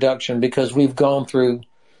production because we've gone through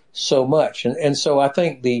so much. And so I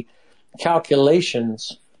think the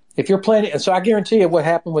calculations, if you're planning, and so I guarantee you what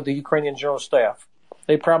happened with the Ukrainian General Staff.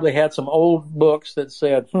 They probably had some old books that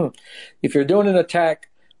said, if you're doing an attack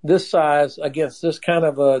this size against this kind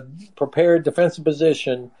of a prepared defensive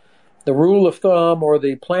position, the rule of thumb or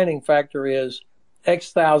the planning factor is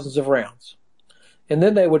X thousands of rounds. And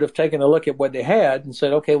then they would have taken a look at what they had and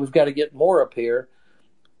said, okay, we've got to get more up here,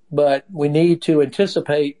 but we need to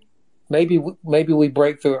anticipate maybe we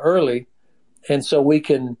break through early. And so we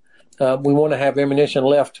can, we want to have ammunition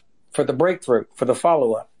left for the breakthrough, for the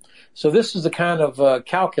follow-up. So this is the kind of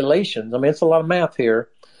calculations. I mean, it's a lot of math here,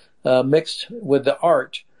 mixed with the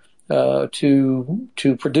art, to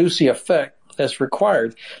produce the effect that's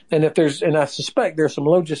required. And and I suspect there's some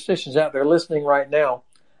logisticians out there listening right now.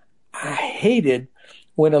 I hated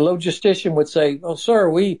when a logistician would say, oh, sir,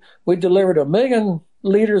 we delivered 1 million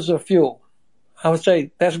liters of fuel. I would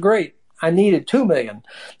say, that's great. I needed 2 million.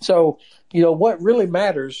 So, what really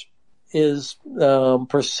matters is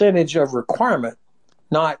percentage of requirement,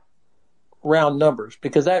 not round numbers,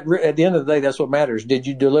 because at the end of the day, that's what matters. Did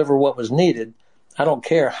you deliver what was needed? I don't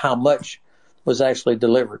care how much was actually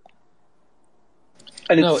delivered.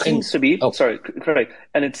 And it seems to be, correct.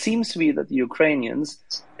 And it seems to be that the Ukrainians,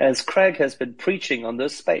 as Craig has been preaching on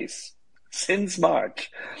this space since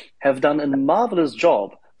March, have done a marvelous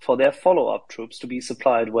job for their follow-up troops to be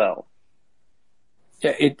supplied well.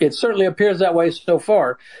 Yeah, it certainly appears that way so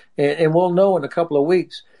far. And we'll know in a couple of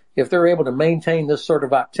weeks if they're able to maintain this sort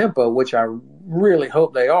of up tempo, which I really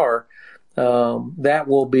hope they are. That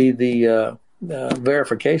will be the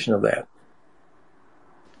verification of that.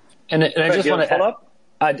 And I just want to follow up.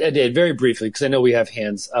 I did very briefly because I know we have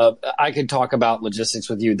hands. I could talk about logistics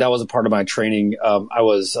with you. That was a part of my training. I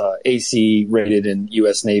was AC rated in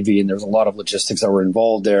U.S. Navy, and there's a lot of logistics that were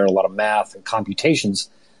involved there, a lot of math and computations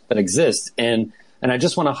that exist. And I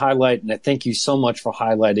just want to highlight, and I thank you so much for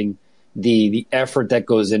highlighting the effort that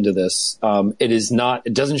goes into this.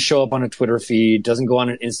 It doesn't show up on a Twitter feed, doesn't go on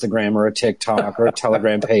an Instagram or a TikTok or a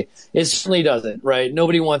Telegram page. It certainly doesn't, right?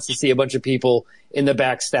 Nobody wants to see a bunch of people in the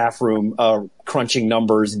back staff room, crunching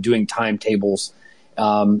numbers and doing timetables.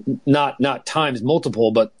 Not times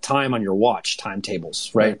multiple, but time on your watch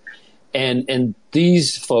timetables, right? And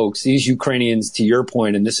these folks, these Ukrainians, to your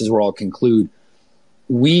point, and this is where I'll conclude,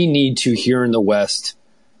 we need to, here in the West,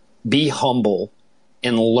 be humble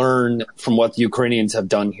and learn from what the Ukrainians have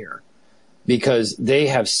done here, because they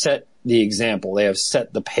have set the example. They have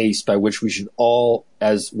set the pace by which we should all,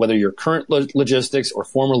 as whether you're current logistics or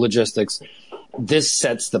former logistics, this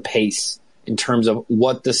sets the pace in terms of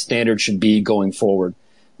what the standard should be going forward.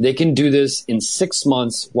 They can do this in 6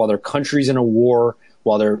 months while their country's in a war,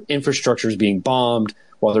 while their infrastructure is being bombed,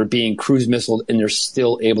 while they're being cruise missiled, and they're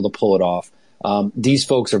still able to pull it off. These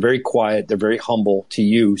folks are very quiet. They're very humble to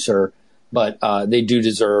you, sir, but they do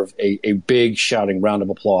deserve a big shouting round of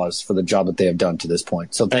applause for the job that they have done to this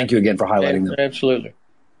point. So thank you again for highlighting them. Absolutely.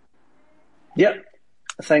 Yep.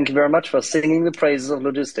 Thank you very much for singing the praises of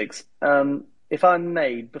logistics. If I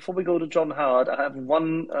may, before we go to John Howard, I have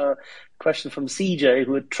one question from CJ,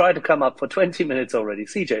 who had tried to come up for 20 minutes already.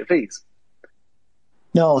 CJ, please.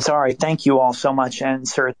 No, sorry. Thank you all so much. And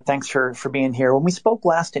sir, thanks for being here. When we spoke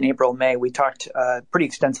last in April, May, we talked pretty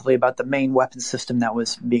extensively about the main weapon system that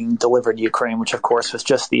was being delivered to Ukraine, which of course was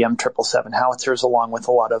just the M777 howitzers, along with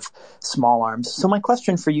a lot of small arms. So my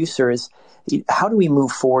question for you, sir, is how do we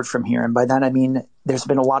move forward from here? And by that, I mean, there's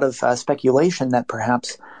been a lot of speculation that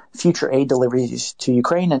perhaps future aid deliveries to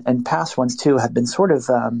Ukraine and past ones too have been sort of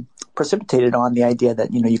precipitated on the idea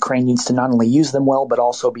that, Ukraine needs to not only use them well, but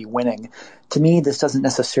also be winning. To me, this doesn't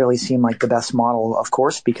necessarily seem like the best model, of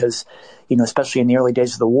course, because, especially in the early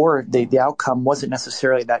days of the war, the outcome wasn't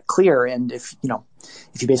necessarily that clear. And if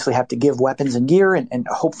you basically have to give weapons and gear and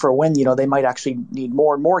hope for a win, they might actually need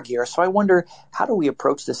more and more gear. So I wonder, how do we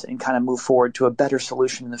approach this and kind of move forward to a better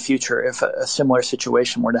solution in the future if a similar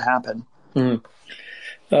situation were to happen? Mm.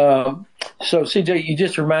 So, CJ, you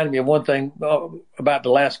just reminded me of one thing about the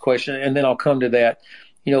last question, and then I'll come to that.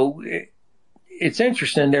 It's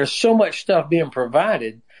interesting. There's so much stuff being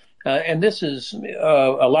provided, and this is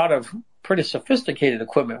a lot of pretty sophisticated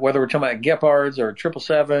equipment, whether we're talking about Gepards or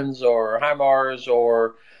 777s or HIMARS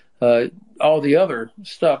or all the other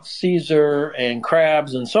stuff, Caesar and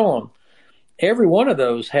Crabs and so on. Every one of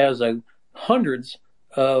those has hundreds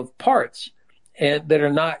of parts that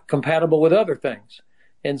are not compatible with other things.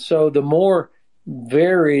 And so the more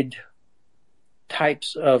varied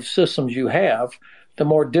types of systems you have, the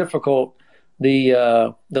more difficult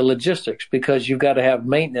the logistics, because you've got to have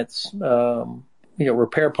maintenance,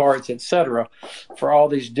 repair parts, et cetera, for all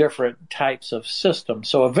these different types of systems.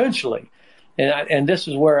 So eventually, and this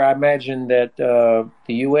is where I imagine that the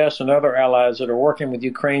U.S. and other allies that are working with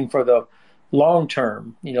Ukraine for the long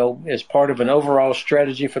term, as part of an overall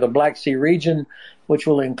strategy for the Black Sea region, which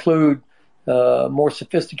will include more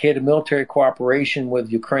sophisticated military cooperation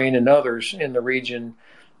with Ukraine and others in the region,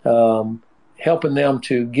 helping them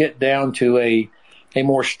to get down to a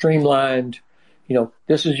more streamlined,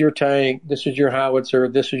 this is your tank, this is your howitzer,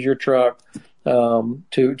 this is your truck,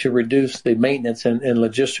 to reduce the maintenance and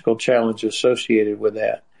logistical challenges associated with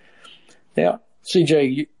that. Now,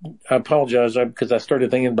 CJ, I apologize because I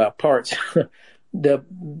started thinking about parts.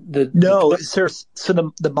 No, sir. So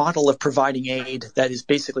the model of providing aid that is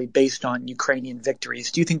basically based on Ukrainian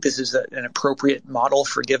victories, do you think this is an appropriate model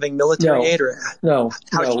for giving military aid, or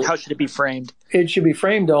how should it be framed? It should be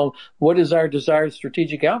framed on what is our desired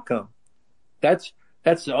strategic outcome. That's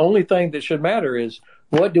the only thing that should matter, is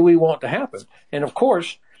what do we want to happen? And of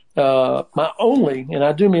course, my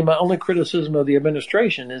only criticism of the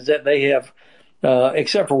administration is that they have,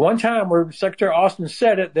 except for one time where Secretary Austin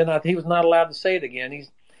said it, then he was not allowed to say it again.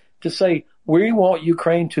 He's to say, we want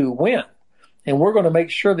Ukraine to win, and we're going to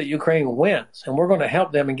make sure that Ukraine wins, and we're going to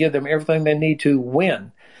help them and give them everything they need to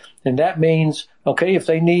win. And that means, okay, if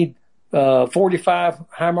they need 45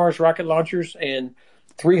 HIMARS rocket launchers and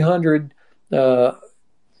 300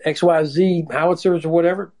 XYZ howitzers or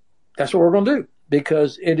whatever, that's what we're going to do,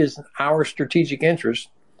 because it is our strategic interest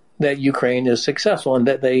that Ukraine is successful and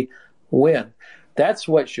that they win. That's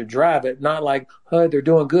what should drive it, not like, oh, they're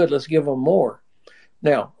doing good, let's give them more.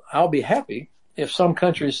 Now, I'll be happy if some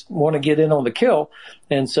countries want to get in on the kill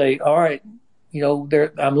and say, all right,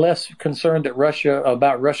 I'm less concerned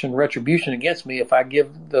about Russian retribution against me. If I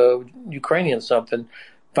give the Ukrainians something,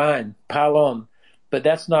 fine, pile on. But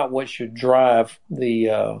that's not what should drive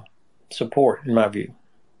the support, in my view.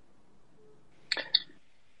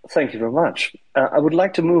 Thank you very much. I would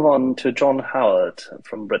like to move on to John Howard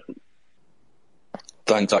from Britain.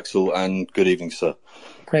 Thanks, Axel, and good evening, sir.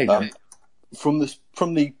 Hey, John. From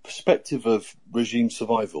the perspective of regime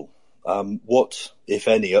survival, what, if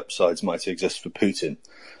any, upsides might exist for Putin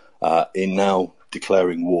in now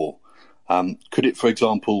declaring war? Could it, for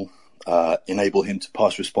example, enable him to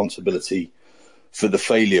pass responsibility for the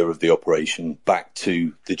failure of the operation back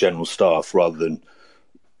to the general staff rather than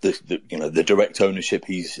the direct ownership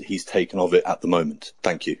he's taken of it at the moment?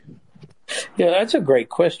 Thank you. Yeah, that's a great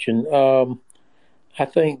question. I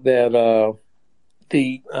think that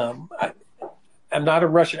I'm not a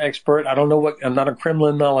Russian expert. I don't know I'm not a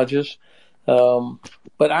kremlinologist.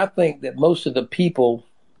 But I think that most of the people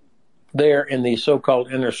there in the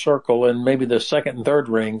so-called inner circle and maybe the second and third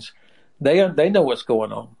rings, they know what's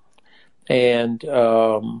going on. And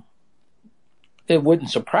it wouldn't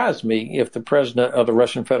surprise me if the president of the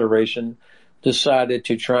Russian Federation decided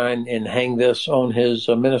to try and hang this on his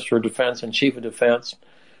Minister of Defense and Chief of Defense.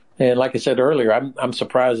 And like I said earlier, I'm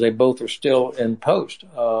surprised they both are still in post,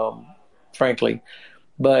 frankly.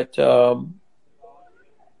 But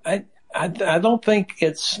I don't think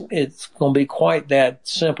it's going to be quite that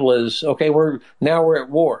simple as, okay, we're at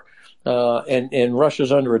war, and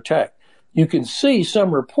Russia's under attack. You can see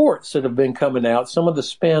some reports that have been coming out, some of the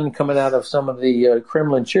spin coming out of some of the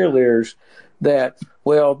Kremlin cheerleaders that,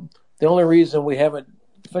 well, the only reason we haven't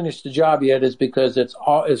finished the job yet is because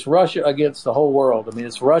it's Russia against the whole world. I mean,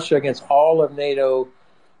 it's Russia against all of NATO,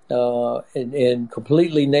 and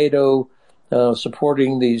completely NATO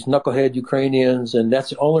supporting these knucklehead Ukrainians, and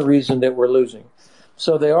that's the only reason that we're losing.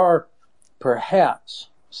 So they are perhaps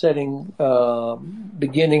setting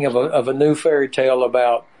beginning of a new fairy tale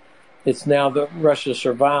about it's now the Russia's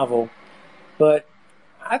survival. But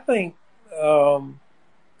I think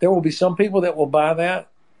there will be some people that will buy that.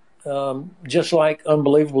 Just like,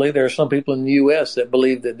 unbelievably, there are some people in the U.S. that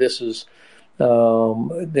believe that this is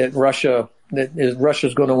that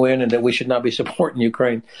Russia's going to win and that we should not be supporting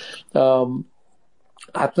Ukraine.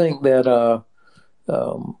 I think that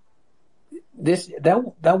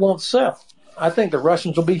that won't sell. I think the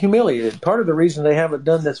Russians will be humiliated. Part of the reason they haven't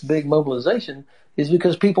done this big mobilization is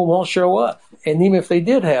because people won't show up. And even if they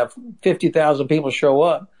did have 50,000 people show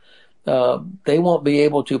up, they won't be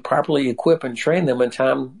able to properly equip and train them in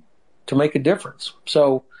time to make a difference.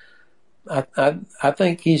 So I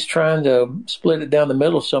think he's trying to split it down the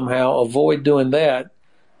middle somehow, avoid doing that,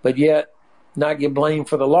 but yet not get blamed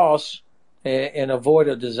for the loss and avoid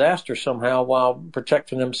a disaster somehow while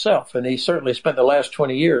protecting himself. And he certainly spent the last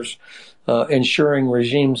 20 years ensuring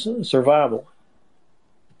regime's survival.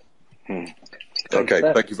 Okay,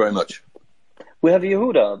 thank you very much. We have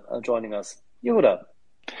Yehuda joining us. Yehuda.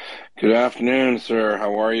 Good afternoon, sir.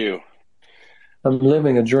 How are you? I'm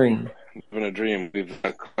living a dream. Living a dream. We've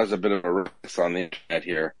caused a bit of a ruckus on the internet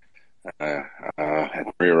here. At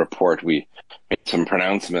Maria Report, we made some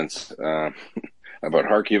pronouncements about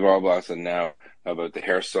Kharkiv Oblast and now about the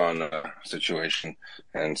Kherson situation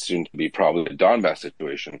and soon to be probably the Donbass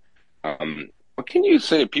situation. What can you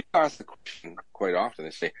say? People ask the question quite often.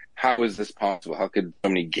 They say, how is this possible? How could so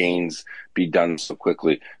many gains be done so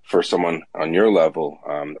quickly for someone on your level?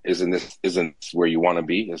 Isn't this where you want to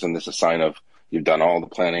be? Isn't this a sign of you've done all the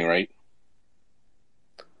planning right?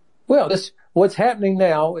 Well, what's happening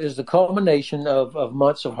now is the culmination of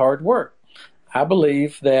months of hard work. I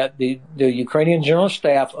believe that the Ukrainian General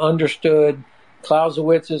Staff understood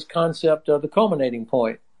Clausewitz's concept of the culminating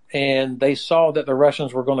point, and they saw that the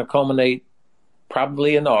Russians were going to culminate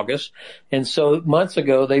probably in August. And so months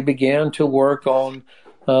ago, they began to work on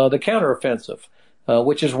the counteroffensive,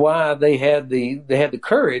 which is why they had the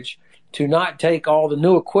courage to not take all the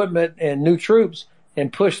new equipment and new troops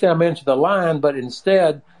and push them into the line, but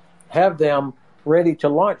instead have them ready to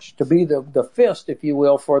launch, to be the fist, if you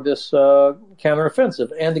will, for this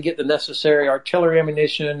counteroffensive, and to get the necessary artillery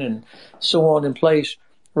ammunition and so on in place,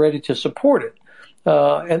 ready to support it.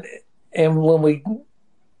 And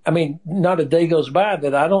when not a day goes by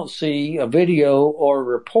that I don't see a video or a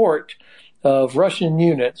report of Russian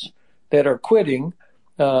units that are quitting,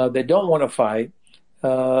 that don't want to fight.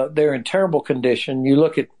 They're in terrible condition. You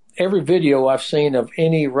look at every video I've seen of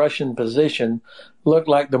any Russian position look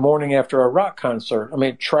like the morning after a rock concert. I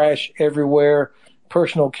mean, trash everywhere,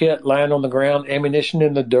 personal kit lying on the ground, ammunition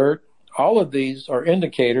in the dirt. All of these are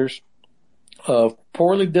indicators of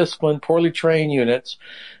poorly disciplined, poorly trained units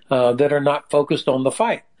that are not focused on the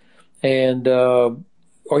fight. And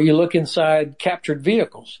or you look inside captured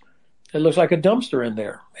vehicles. It looks like a dumpster in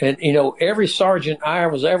there. And, every sergeant I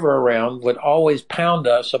was ever around would always pound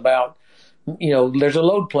us about, there's a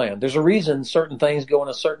load plan. There's a reason certain things go in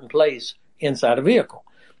a certain place inside a vehicle,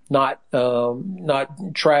 not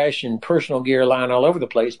trash and personal gear lying all over the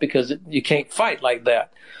place, because you can't fight like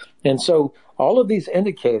that. And so all of these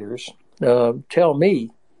indicators tell me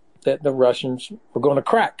that the Russians were going to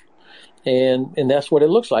crack. And that's what it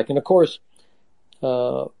looks like. And of course,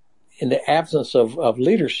 in the absence of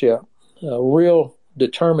leadership, real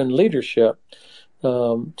determined leadership,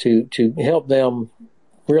 to help them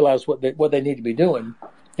realize what they need to be doing,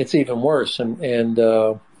 it's even worse. And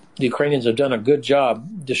the Ukrainians have done a good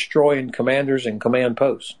job destroying commanders and command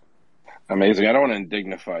posts. Amazing. I don't want to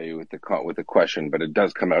indignify you with the question, but it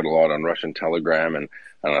does come out a lot on Russian Telegram and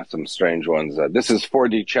some strange ones. This is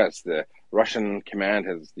 4D chess. The Russian command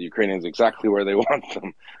has the Ukrainians exactly where they want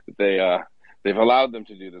them. they've allowed them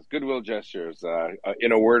to do this. Goodwill gestures.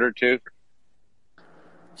 In a word or two.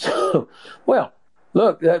 So, well,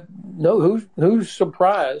 look, who's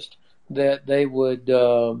surprised that they would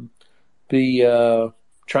be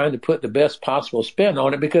trying to put the best possible spin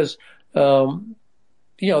on it? Because otherwise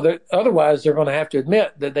they're going to have to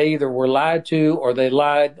admit that they either were lied to or they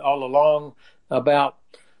lied all along about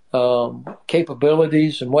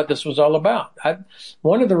capabilities and what this was all about.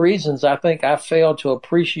 One of the reasons I think I failed to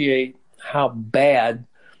appreciate how bad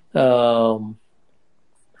the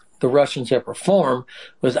Russians have performed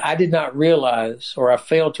was I did not realize, or I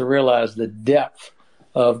failed to realize, the depth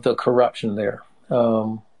of the corruption there.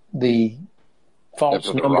 The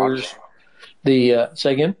false numbers. Say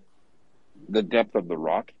again? The depth of the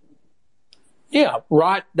rot. Yeah,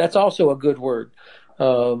 rot. That's also a good word.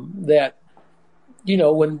 That,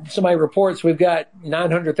 when somebody reports we've got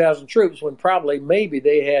 900,000 troops, when probably maybe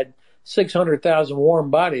they had 600,000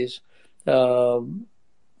 warm bodies, and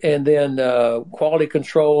then quality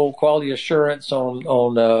control, quality assurance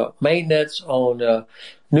on maintenance, on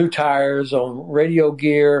new tires, on radio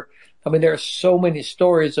gear. I mean, there are so many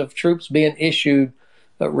stories of troops being issued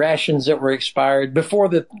rations that were expired before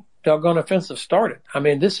the doggone offensive started. I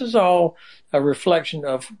mean, this is all a reflection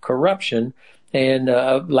of corruption and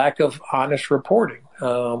lack of honest reporting.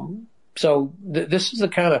 So this is the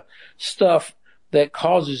kind of stuff that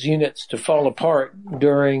causes units to fall apart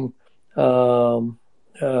during under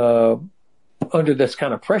this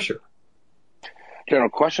kind of pressure. General,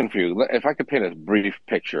 question for you. If I could paint a brief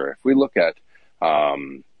picture, if we look at,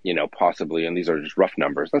 possibly, and these are just rough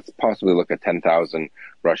numbers, let's possibly look at 10,000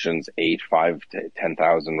 Russians, 5 to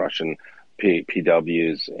 10,000 Russian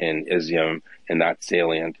PWs in Izium, in that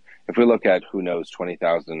salient. If we look at,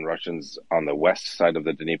 20,000 Russians on the west side of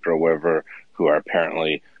the Dnieper River who are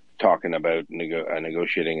apparently talking about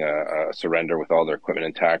negotiating a surrender with all their equipment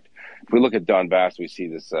intact. If we look at Donbass, we see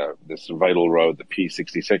this vital road, the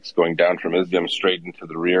P-66, going down from Izium straight into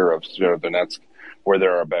the rear of Severodonetsk, where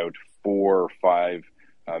there are about 4 or 5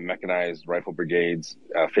 mechanized rifle brigades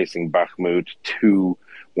facing Bakhmut,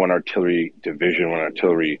 1 artillery division, 1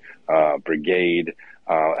 artillery brigade,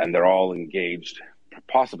 and they're all engaged,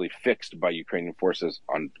 possibly fixed by Ukrainian forces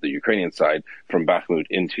on the Ukrainian side from Bakhmut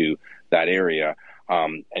into that area.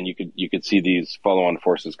 And you could see these follow-on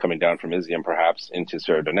forces coming down from Izium perhaps into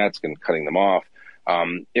Severodonetsk and cutting them off.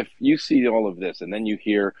 If you see all of this and then you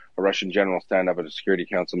hear a Russian general stand up at a Security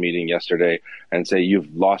Council meeting yesterday and say,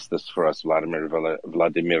 "You've lost this for us, Vladimir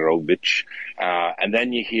Vladimirovich," and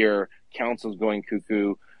then you hear councils going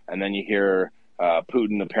cuckoo, and then you hear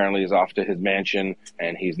Putin apparently is off to his mansion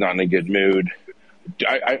and he's not in a good mood.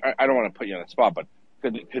 I don't want to put you on the spot, but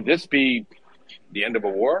could this be the end of a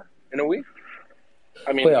war in a week?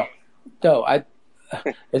 I mean, well, no,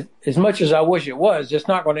 as much as I wish it was, it's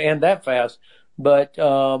not going to end that fast. But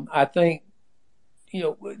I think,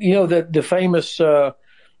 the famous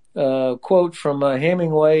quote from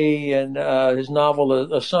Hemingway and his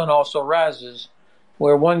novel "A Sun Also Rises,"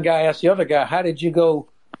 where one guy asks the other guy, "How'd you go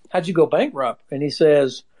bankrupt?" And he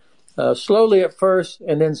says, "Slowly at first,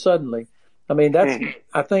 and then suddenly." I mean,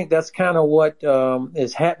 I think that's kind of what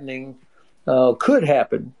is happening, could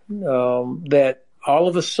happen, that all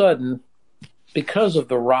of a sudden, because of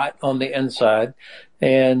the rot on the inside,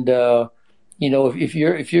 and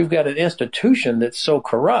if you've got an institution that's so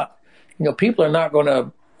corrupt, people are not going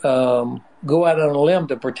to go out on a limb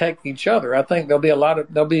to protect each other. I think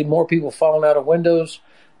there'll be more people falling out of windows,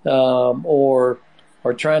 or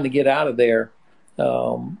trying to get out of there.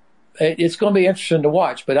 It's going to be interesting to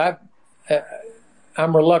watch, but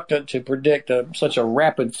I'm reluctant to predict such a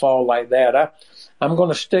rapid fall like that. I'm going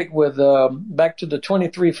to stick with back to the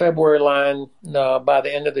 23 February line by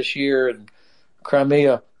the end of this year, and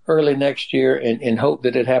Crimea early next year, and hope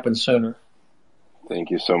that it happens sooner.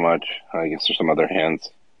 Thank you so much. I guess there's some other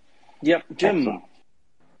hands. Yep, Jim.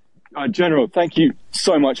 General, thank you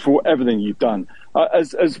so much for everything you've done.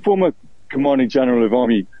 As former commanding general of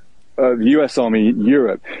the U.S. Army in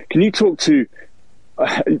Europe, can you talk to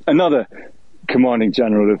another commanding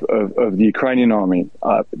general of the Ukrainian army,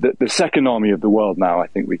 the second army of the world now? I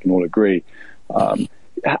think we can all agree.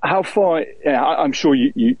 How far? I'm sure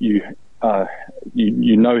you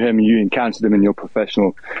know him. You encountered him in your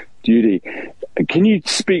professional duty. Can you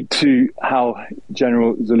speak to how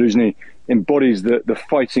General Zaluzhny embodies the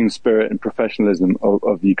fighting spirit and professionalism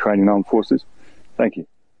of the Ukrainian armed forces? Thank you.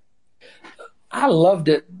 I loved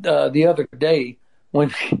it the other day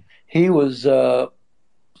when he was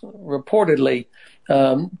reportedly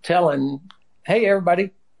telling, "Hey,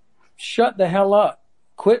 everybody, shut the hell up.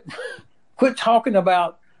 Quit talking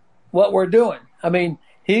about what we're doing." I mean,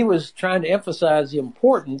 he was trying to emphasize the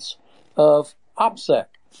importance of OPSEC.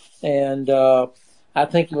 And I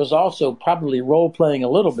think he was also probably role-playing a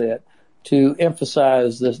little bit to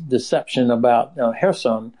emphasize this deception about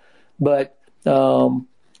Kherson. But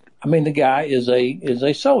I mean, the guy is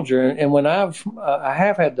a soldier, and when I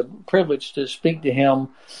have had the privilege to speak to him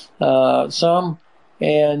some,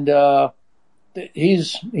 and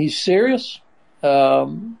he's serious.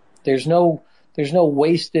 There's no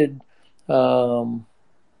wasted theatrics.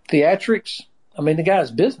 I mean, the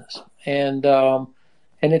guy's business, and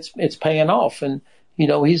it's paying off, and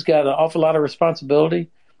he's got an awful lot of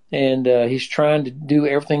responsibility, and he's trying to do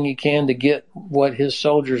everything he can to get what his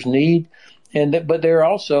soldiers need. But they're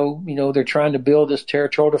also, they're trying to build this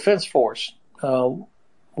territorial defense force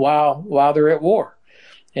while they're at war.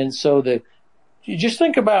 And so you just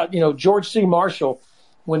think about, George C. Marshall,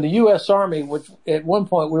 when the U.S. Army, which at one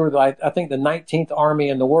point we were I think the 19th Army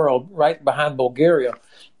in the world, right behind Bulgaria,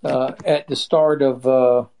 at the start of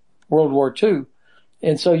World War II.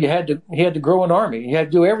 And so he had to grow an army. He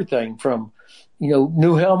had to do everything from,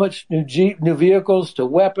 new helmets, new vehicles, to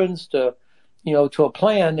weapons, to a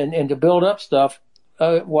plan and to build up stuff,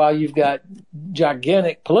 while you've got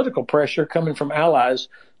gigantic political pressure coming from allies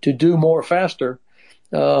to do more faster.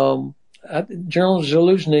 General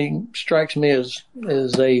Zaluzny strikes me as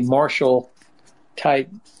a Marshall type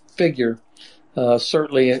figure,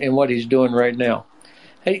 certainly in what he's doing right now.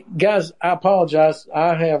 Hey guys, I apologize.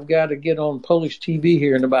 I have got to get on Polish TV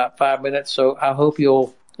here in about 5 minutes, so I hope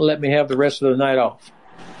you'll let me have the rest of the night off.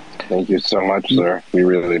 Thank you so much, sir. We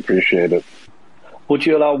really appreciate it. Would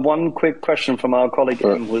you allow one quick question from our colleague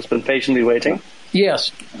M, who has been patiently waiting?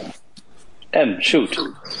 Yes. M, shoot.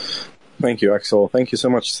 Thank you, Axel. Thank you so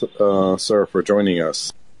much, sir, for joining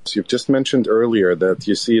us. So you've just mentioned earlier that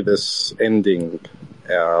you see this ending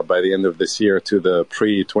by the end of this year to the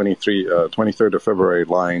pre-23rd of February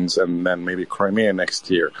lines, and then maybe Crimea next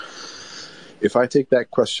year. If I take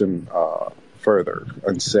that question further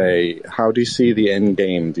and say, how do you see the end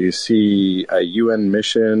game? Do you see a UN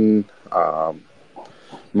mission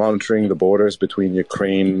monitoring the borders between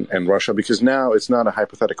Ukraine and Russia? Because now it's not a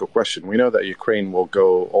hypothetical question. We know that Ukraine will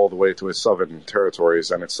go all the way to its southern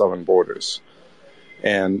territories and its southern borders.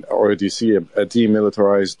 Or do you see a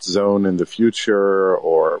demilitarized zone in the future?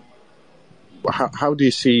 Or how do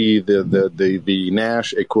you see the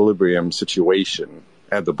Nash equilibrium situation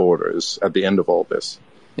at the borders at the end of all this?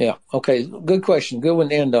 Yeah. Okay. Good question. Good one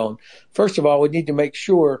to end on. First of all, we need to make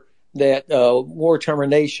sure that war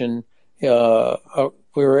termination,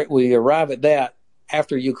 we arrive at that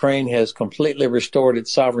after Ukraine has completely restored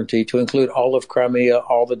its sovereignty to include all of Crimea,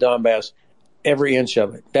 all the Donbass, every inch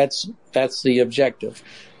of it. That's the objective,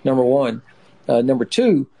 number one. Number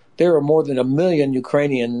two, there are more than 1 million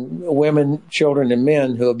Ukrainian women, children, and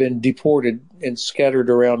men who have been deported and scattered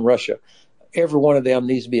around Russia. Every one of them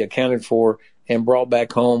needs to be accounted for and brought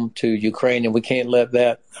back home to Ukraine, and we can't let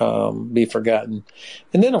that be forgotten.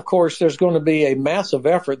 And then, of course, there's going to be a massive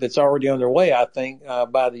effort that's already underway, I think,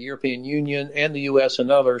 by the European Union and the U.S.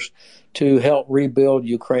 and others to help rebuild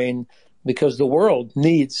Ukraine, because the world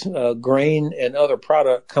needs grain and other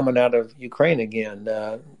product coming out of Ukraine again,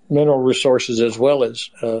 mineral resources as well as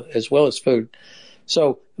food.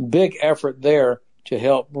 So big effort there to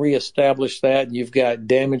help reestablish that. And you've got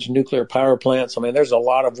damaged nuclear power plants. I mean, there's a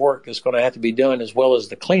lot of work that's going to have to be done, as well as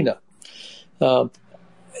the cleanup.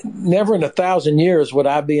 Never in 1,000 years would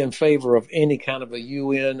I be in favor of any kind of a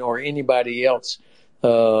UN or anybody else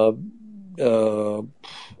zone,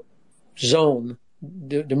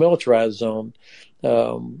 demilitarized zone,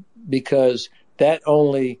 because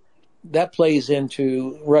that plays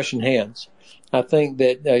into Russian hands. I think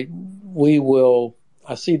that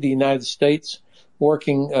I see the United States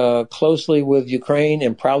working closely with Ukraine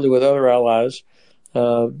and probably with other allies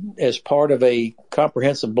as part of a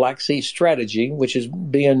comprehensive Black Sea strategy, which is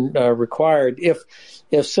being required. If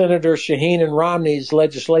Senator Shaheen and Romney's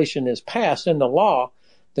legislation is passed into law,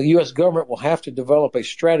 the U.S. government will have to develop a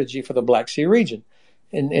strategy for the Black Sea region.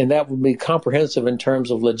 And that would be comprehensive in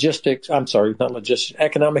terms of economic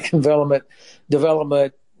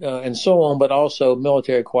development, and so on, but also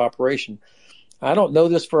military cooperation. I don't know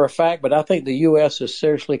this for a fact, but I think the U.S. is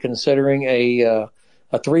seriously considering a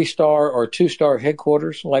 3-star or 2-star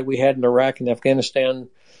headquarters like we had in Iraq and Afghanistan,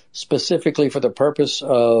 specifically for the purpose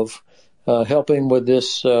of helping with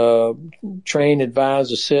this train,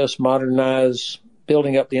 advise, assist, modernize,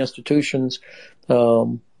 building up the institutions.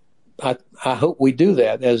 I hope we do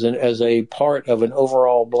that as a part of an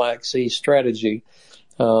overall Black Sea strategy.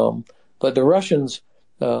 But the Russians,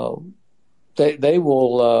 they'll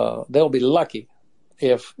be lucky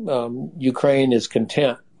if Ukraine is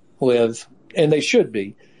content with, and they should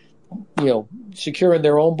be, securing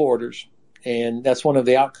their own borders. And that's one of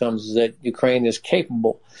the outcomes, is that Ukraine is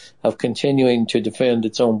capable of continuing to defend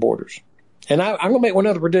its own borders. And I'm going to make one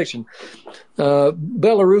other prediction.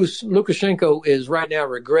 Belarus, Lukashenko is right now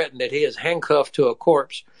regretting that he is handcuffed to a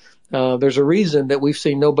corpse. There's a reason that we've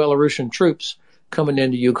seen no Belarusian troops coming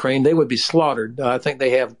into Ukraine. They would be slaughtered. I think they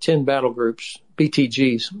have 10 battle groups,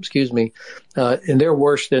 BTGs, and they're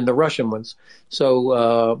worse than the Russian ones.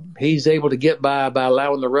 So he's able to get by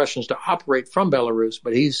allowing the Russians to operate from Belarus,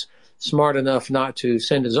 but he's smart enough not to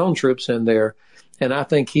send his own troops in there. And I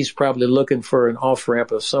think he's probably looking for an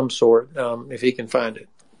off-ramp of some sort if he can find it.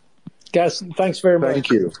 Guys, thanks very much. Thank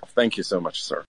you. Thank you so much, sir.